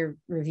third year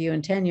review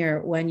and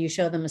tenure when you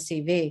show them a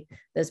CV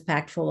that's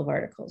packed full of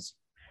articles.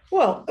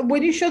 Well,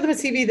 when you show them a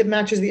CV that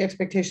matches the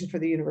expectations for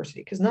the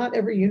university, because not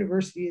every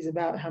university is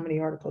about how many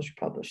articles you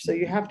publish. So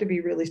you have to be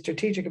really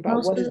strategic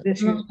about what is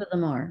this. Most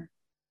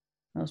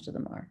of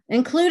them are,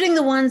 including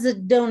the ones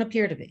that don't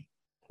appear to be.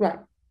 Right.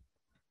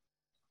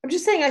 I'm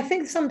just saying, I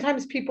think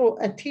sometimes people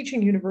at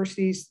teaching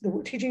universities,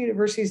 the teaching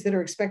universities that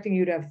are expecting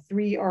you to have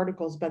 3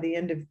 articles by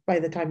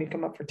the time you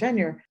come up for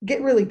tenure,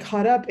 get really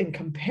caught up in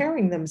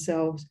comparing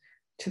themselves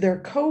to their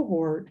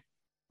cohort,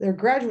 their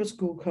graduate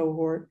school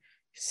cohort.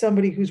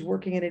 Somebody who's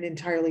working at an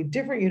entirely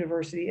different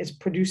university is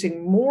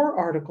producing more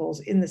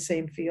articles in the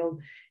same field.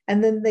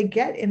 And then they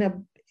get in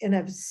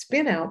a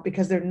spin out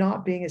because they're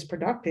not being as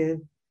productive,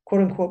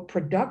 quote unquote,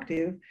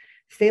 productive,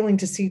 failing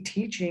to see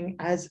teaching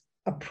as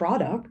a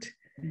product.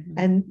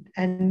 And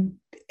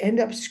end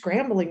up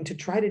scrambling to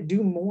try to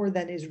do more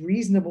than is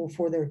reasonable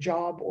for their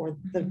job or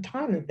the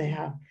time that they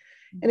have.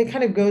 And it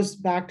kind of goes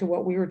back to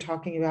what we were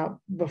talking about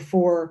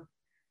before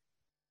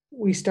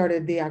we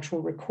started the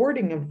actual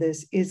recording of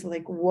this, is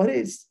like, what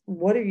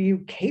are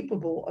you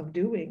capable of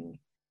doing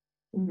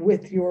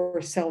with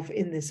yourself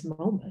in this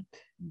moment?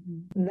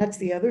 And that's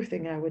the other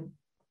thing I would,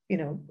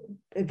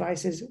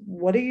 advise is,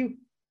 what are you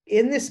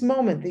in this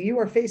moment that you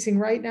are facing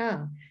right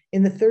now,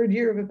 in the third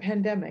year of a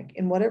pandemic,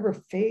 in whatever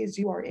phase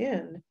you are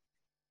in,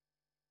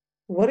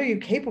 what are you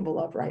capable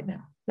of right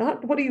now?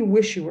 Not what do you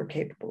wish you were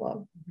capable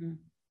of?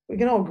 We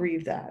can all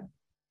grieve that.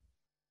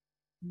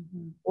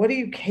 What are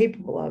you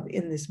capable of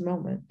in this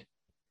moment?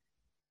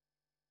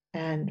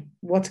 And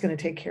what's going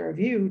to take care of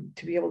you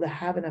to be able to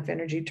have enough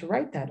energy to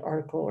write that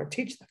article or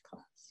teach that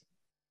class?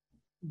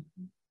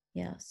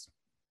 Yes.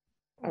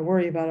 I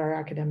worry about our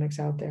academics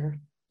out there.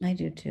 I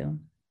do too.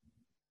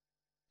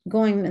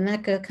 And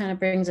that kind of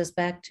brings us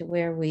back to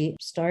where we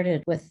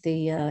started with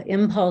the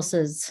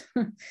impulses,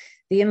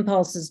 the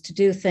impulses to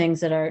do things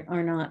that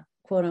are not,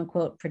 quote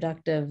unquote,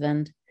 productive.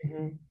 And,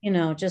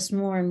 just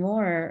more and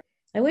more.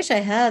 I wish I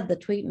had the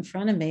tweet in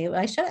front of me.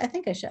 I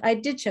think I should. I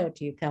did show it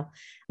to you, Cal.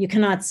 You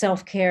cannot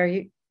self-care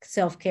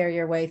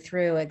your way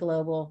through a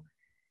global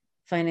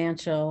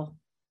financial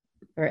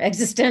or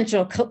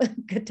existential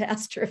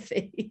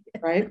catastrophe.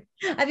 Right.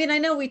 I mean, I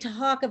know we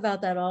talk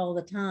about that all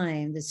the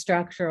time, the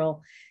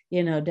structural,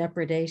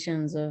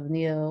 depredations of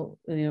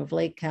of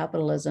late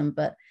capitalism.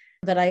 But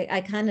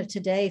I kind of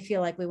today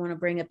feel like we want to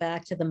bring it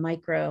back to the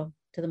micro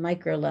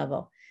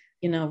level,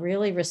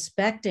 really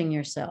respecting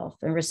yourself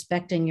and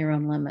respecting your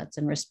own limits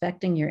and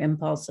respecting your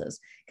impulses.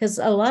 Because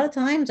a lot of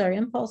times our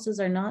impulses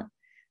are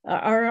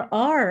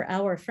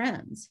our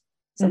friends.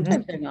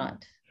 Sometimes they're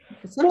not.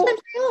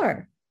 Sometimes they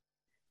are.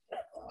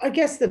 I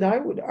guess that I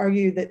would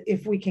argue that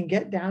if we can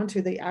get down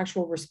to the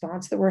actual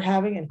response that we're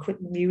having and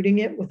quit muting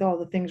it with all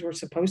the things we're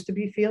supposed to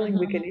be feeling,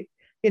 we can,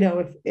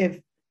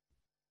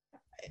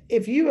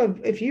 if you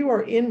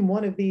are in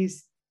one of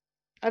these,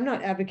 I'm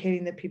not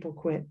advocating that people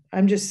quit.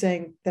 I'm just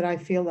saying that I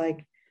feel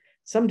like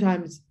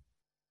sometimes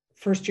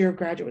first year of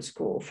graduate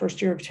school,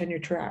 first year of tenure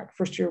track,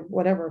 first year,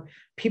 whatever,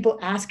 people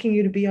asking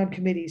you to be on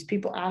committees,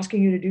 people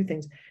asking you to do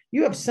things.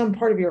 You have some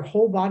part of your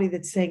whole body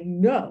that's saying,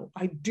 no,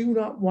 I do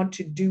not want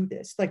to do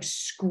this, like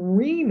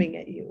screaming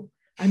at you.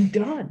 I'm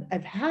done.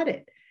 I've had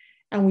it.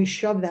 And we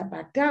shove that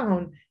back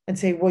down and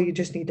say, well, you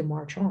just need to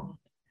march on.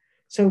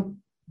 So,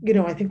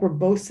 I think we're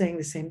both saying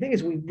the same thing,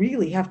 is we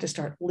really have to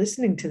start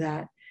listening to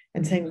that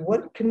and saying,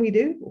 what can we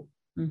do?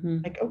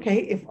 Like, okay,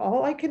 if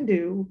all I can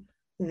do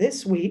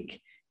this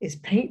week is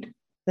paint,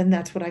 then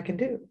that's what I can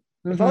do.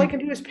 If all I can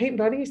do is paint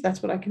bunnies,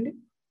 that's what I can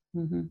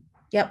do.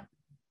 Yep.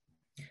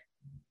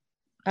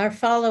 Our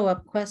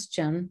follow-up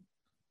question.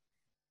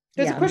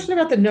 There's a question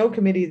about the no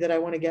committee that I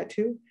want to get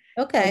to.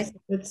 Okay.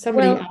 That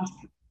somebody asked.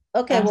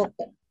 Okay. Well,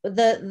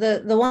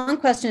 the one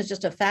question is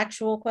just a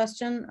factual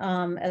question.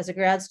 As a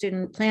grad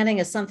student, planning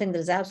is something that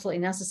is absolutely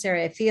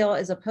necessary. I feel,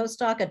 is a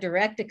postdoc a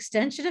direct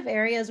extension of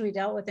areas we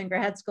dealt with in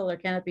grad school, or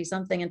can it be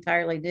something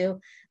entirely new?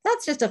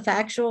 That's just a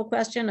factual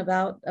question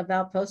about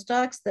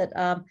postdocs,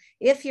 that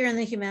if you're in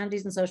the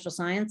humanities and social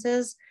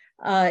sciences,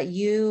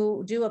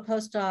 you do a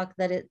postdoc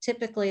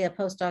typically a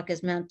postdoc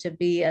is meant to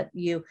be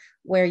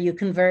where you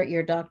convert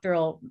your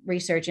doctoral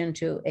research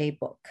into a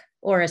book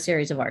or a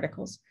series of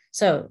articles.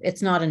 So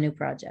it's not a new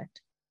project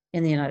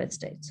in the United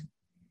States.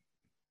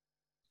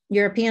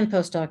 European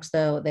postdocs,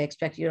 though, they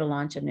expect you to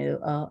launch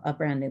a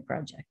brand new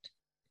project.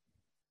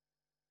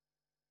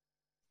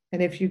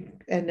 And if you,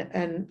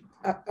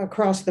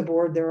 across the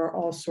board, there are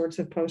all sorts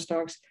of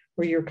postdocs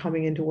where you're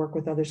coming in to work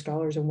with other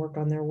scholars and work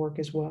on their work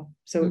as well.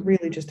 So it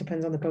really just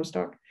depends on the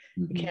postdoc.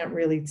 You can't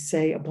really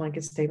say a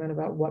blanket statement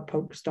about what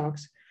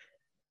postdocs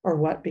or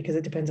what, because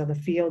it depends on the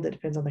field, it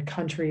depends on the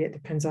country, it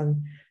depends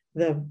on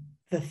the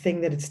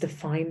thing that it's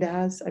defined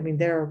as. I mean,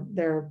 there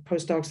are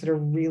postdocs that are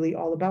really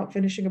all about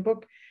finishing a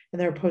book, and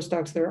there are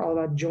postdocs that are all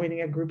about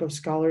joining a group of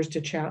scholars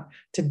to chat,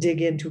 to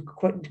dig into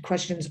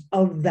questions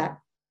of that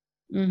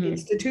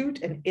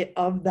institute and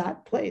of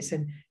that place.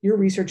 And your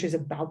research is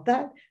about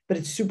that, but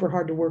it's super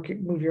hard to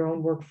move your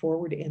own work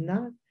forward in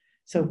that.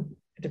 So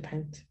it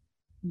depends.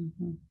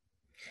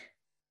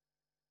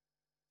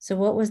 So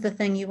what was the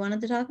thing you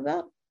wanted to talk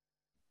about?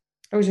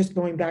 I was just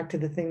going back to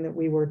the thing that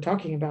we were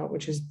talking about,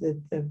 which is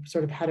the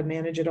sort of how to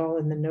manage it all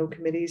in the no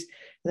committees.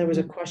 And there was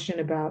a question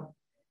about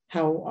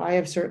how I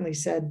have certainly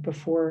said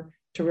before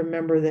to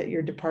remember that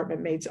your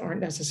department mates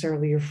aren't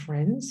necessarily your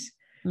friends.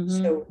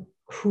 So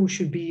who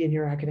should be in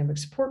your academic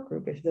support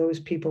group if those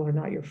people are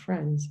not your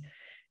friends?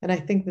 And I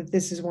think that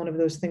this is one of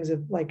those things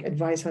of like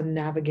advice on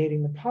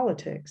navigating the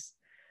politics.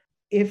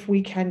 If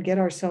we can get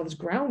ourselves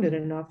grounded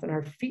enough and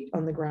our feet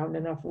on the ground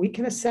enough, we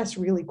can assess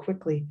really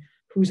quickly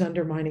who's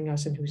undermining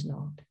us and who's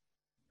not.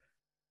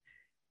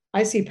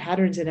 I see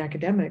patterns in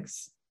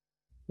academics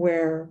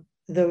where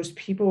those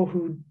people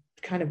who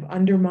kind of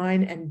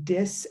undermine and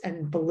diss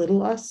and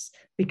belittle us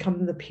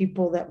become the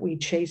people that we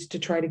chase to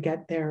try to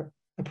get their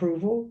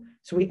approval.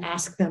 So we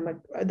ask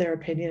them their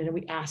opinion and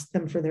we ask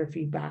them for their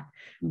feedback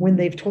when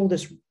they've told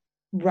us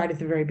right at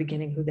the very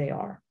beginning who they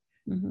are.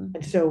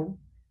 And so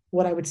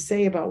what I would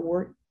say about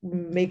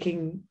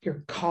making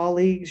your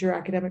colleagues your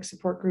academic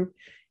support group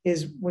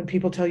is when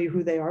people tell you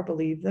who they are,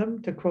 believe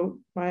them, to quote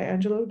Dr. Maya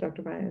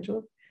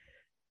Angelou.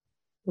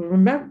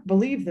 Remember,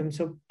 believe them.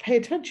 So pay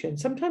attention.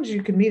 Sometimes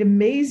you can meet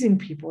amazing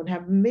people and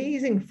have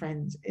amazing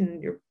friends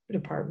in your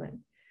department.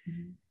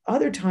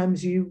 Other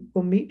times you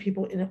will meet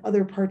people in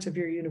other parts of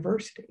your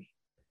university.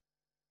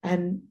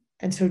 And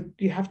so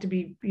you have to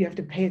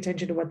pay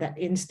attention to what that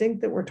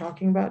instinct that we're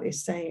talking about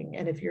is saying.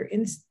 And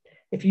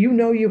if you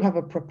know you have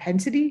a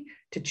propensity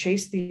to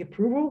chase the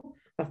approval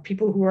of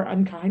people who are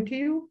unkind to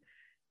you,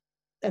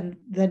 and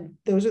then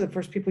those are the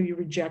first people you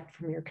reject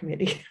from your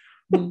committee.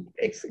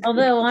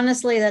 Although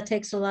honestly, that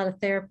takes a lot of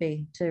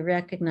therapy to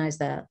recognize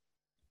that,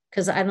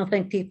 because I don't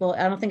think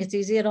it's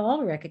easy at all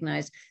to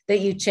recognize that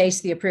you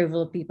chase the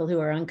approval of people who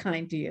are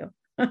unkind to you.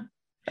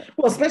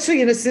 Well,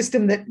 especially in a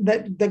system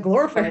that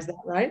glorifies that,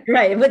 right?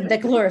 Right,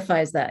 that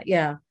glorifies that,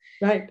 yeah.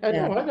 Right. I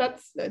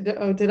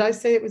know. Did I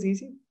say it was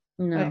easy?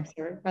 No. I'm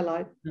sorry, I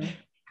lied. No.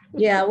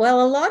 Yeah,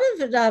 well, a lot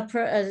of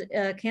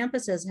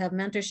campuses have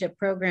mentorship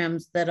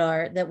programs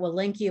that will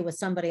link you with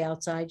somebody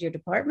outside your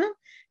department,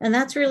 and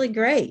that's really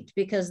great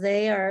because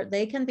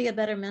they can be a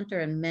better mentor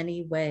in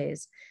many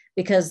ways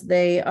because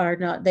they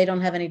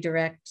don't have any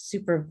direct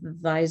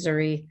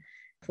supervisory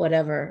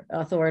whatever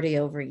authority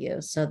over you,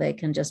 so they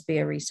can just be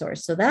a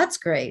resource. So that's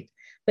great,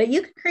 but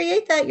you can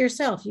create that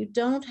yourself. You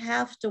don't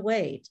have to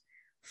wait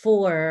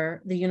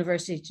for the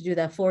university to do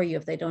that for you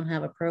if they don't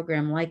have a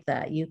program like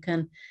that. You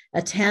can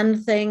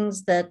attend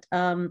things that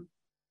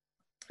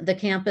the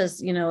campus,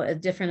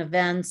 different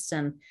events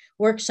and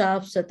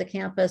workshops that the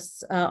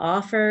campus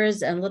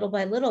offers, and little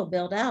by little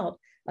build out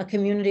a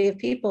community of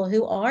people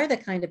who are the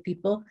kind of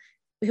people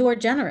who are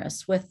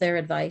generous with their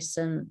advice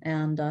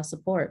and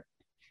support.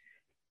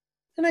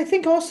 And I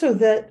think also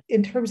that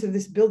in terms of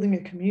this building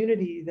a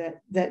community,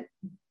 that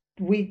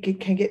we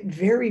can get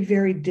very,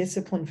 very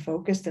discipline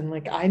focused, and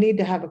like I need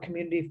to have a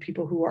community of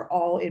people who are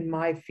all in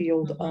my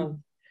field of,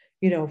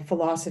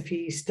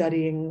 philosophy,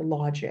 studying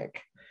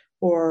logic,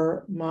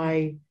 or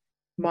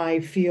my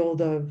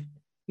field of,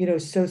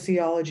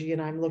 sociology,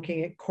 and I'm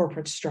looking at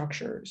corporate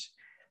structures.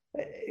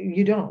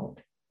 You don't.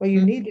 What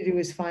you need to do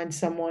is find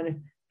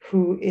someone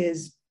who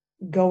is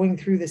going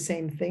through the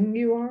same thing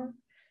you are.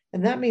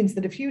 And that means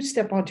that if you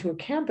step onto a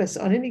campus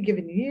on any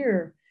given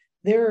year,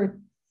 there are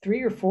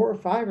 3 or 4 or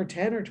 5 or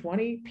 10 or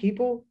 20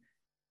 people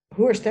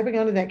who are stepping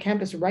onto that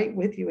campus right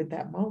with you at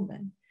that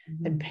moment,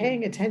 and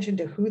paying attention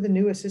to who the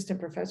new assistant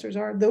professors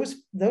are.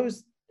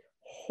 Those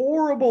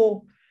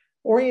horrible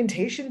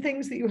orientation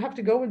things that you have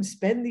to go and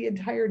spend the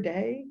entire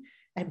day,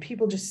 and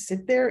people just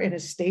sit there in a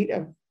state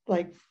of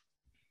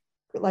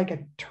like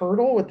a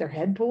turtle with their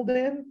head pulled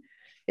in.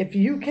 If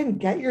you can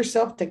get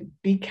yourself to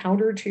be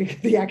counter to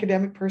the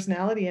academic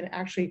personality and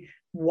actually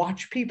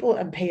watch people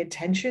and pay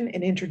attention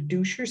and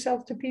introduce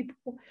yourself to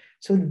people,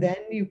 so then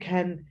you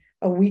can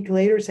a week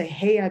later say,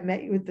 hey, I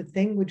met you at the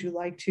thing, would you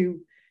like to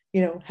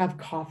have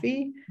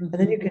coffee? And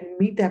then you can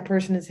meet that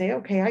person and say,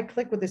 okay, I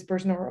click with this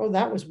person, or oh,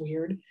 that was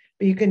weird.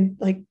 But you can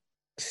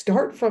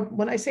start from,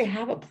 when I say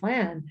have a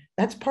plan,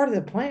 that's part of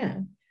the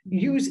plan.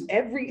 Use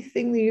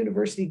everything the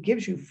university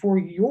gives you for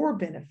your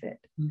benefit.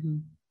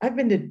 I've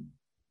been to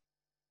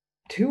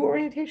 2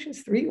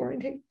 orientations, 3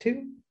 orientations,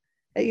 2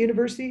 at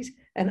universities,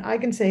 and I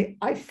can say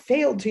I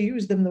failed to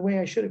use them the way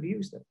I should have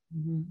used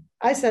them.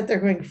 I sat there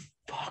going,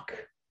 fuck,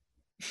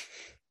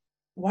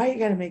 why you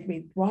gotta make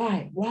me,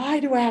 why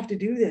do I have to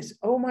do this?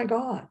 Oh my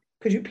God,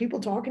 could you people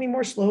talk any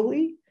more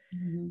slowly?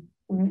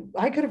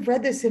 I could have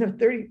read this in a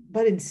 30,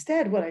 but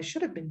instead what I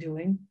should have been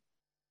doing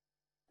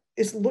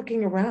is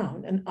looking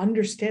around and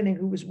understanding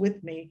who was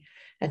with me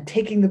and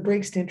taking the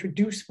breaks to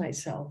introduce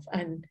myself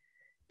and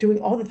doing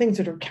all the things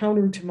that are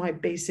counter to my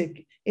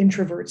basic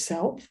introvert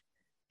self.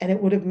 And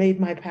it would have made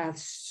my path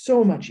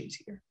so much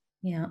easier.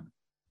 Yeah.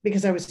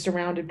 Because I was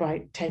surrounded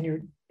by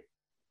tenured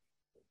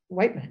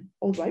white men,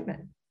 old white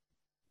men.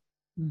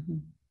 Mm-hmm.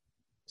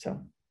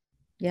 So,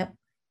 yep.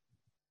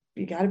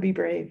 You got to be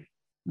brave.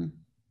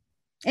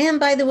 And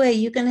by the way,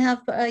 you can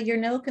have your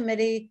No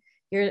committee,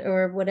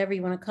 or whatever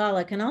you want to call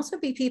it, can also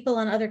be people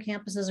on other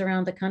campuses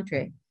around the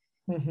country.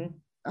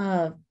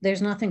 Mm-hmm.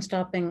 There's nothing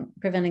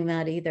preventing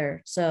that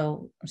either.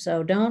 So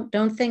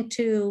don't think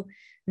too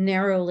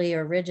narrowly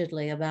or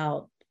rigidly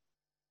about,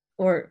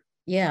 or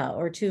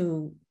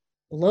too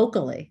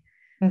locally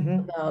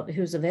about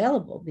who's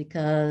available,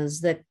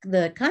 because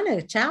the kind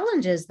of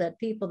challenges that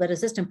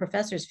assistant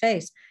professors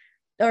face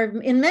are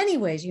in many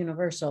ways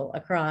universal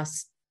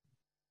across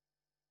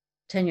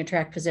tenure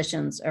track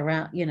positions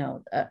around,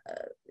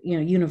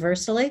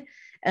 universally.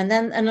 And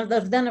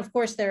then of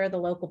course there are the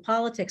local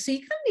politics. So you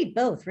kind of need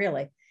both,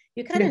 really.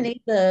 You kind of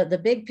need the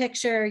big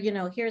picture,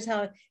 here's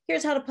how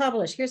to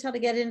publish, here's how to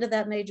get into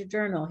that major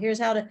journal,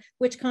 here's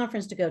which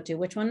conference to go to,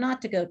 which one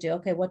not to go to,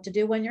 okay, what to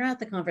do when you're at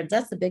the conference.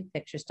 That's the big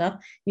picture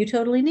stuff. You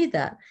totally need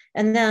that.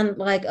 And then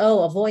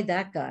avoid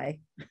that guy.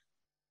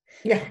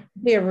 Yeah.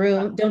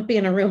 Don't be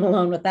in a room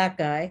alone with that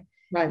guy.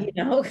 Right.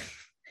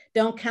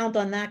 Don't count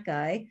on that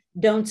guy.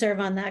 Don't serve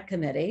on that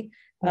committee.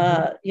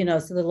 So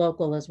the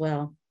local as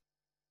well.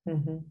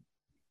 Mm-hmm.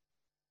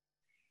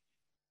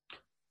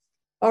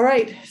 All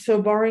right.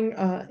 So barring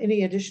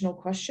any additional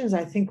questions,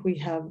 I think we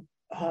have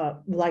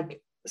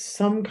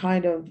some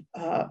kind of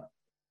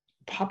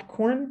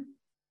popcorn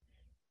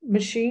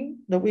machine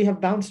that we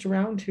have bounced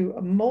around to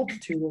a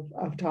multitude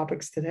of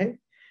topics today.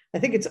 I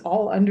think it's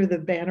all under the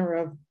banner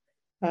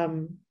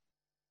of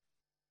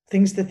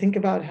things to think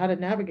about, how to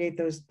navigate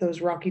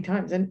those rocky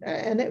times. And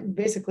it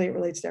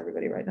relates to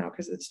everybody right now,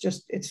 because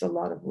it's a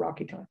lot of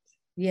rocky times.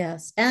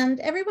 Yes. And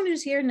everyone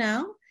who's here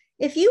now,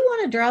 if you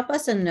want to drop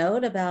us a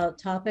note about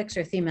topics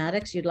or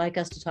thematics you'd like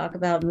us to talk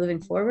about moving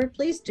forward,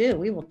 please do.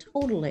 We will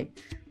totally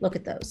look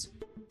at those.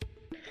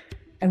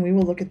 And we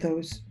will look at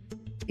those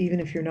even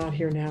if you're not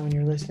here now and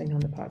you're listening on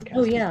the podcast.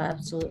 Oh, yeah,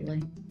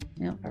 absolutely.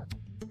 Yeah.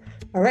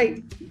 All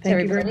right.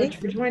 Thank you very much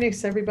for joining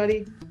us,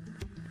 everybody.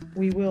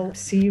 We will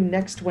see you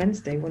next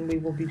Wednesday when we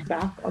will be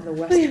back on the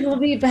West. We will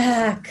be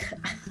back.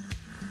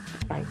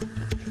 Bye.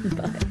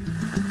 Bye.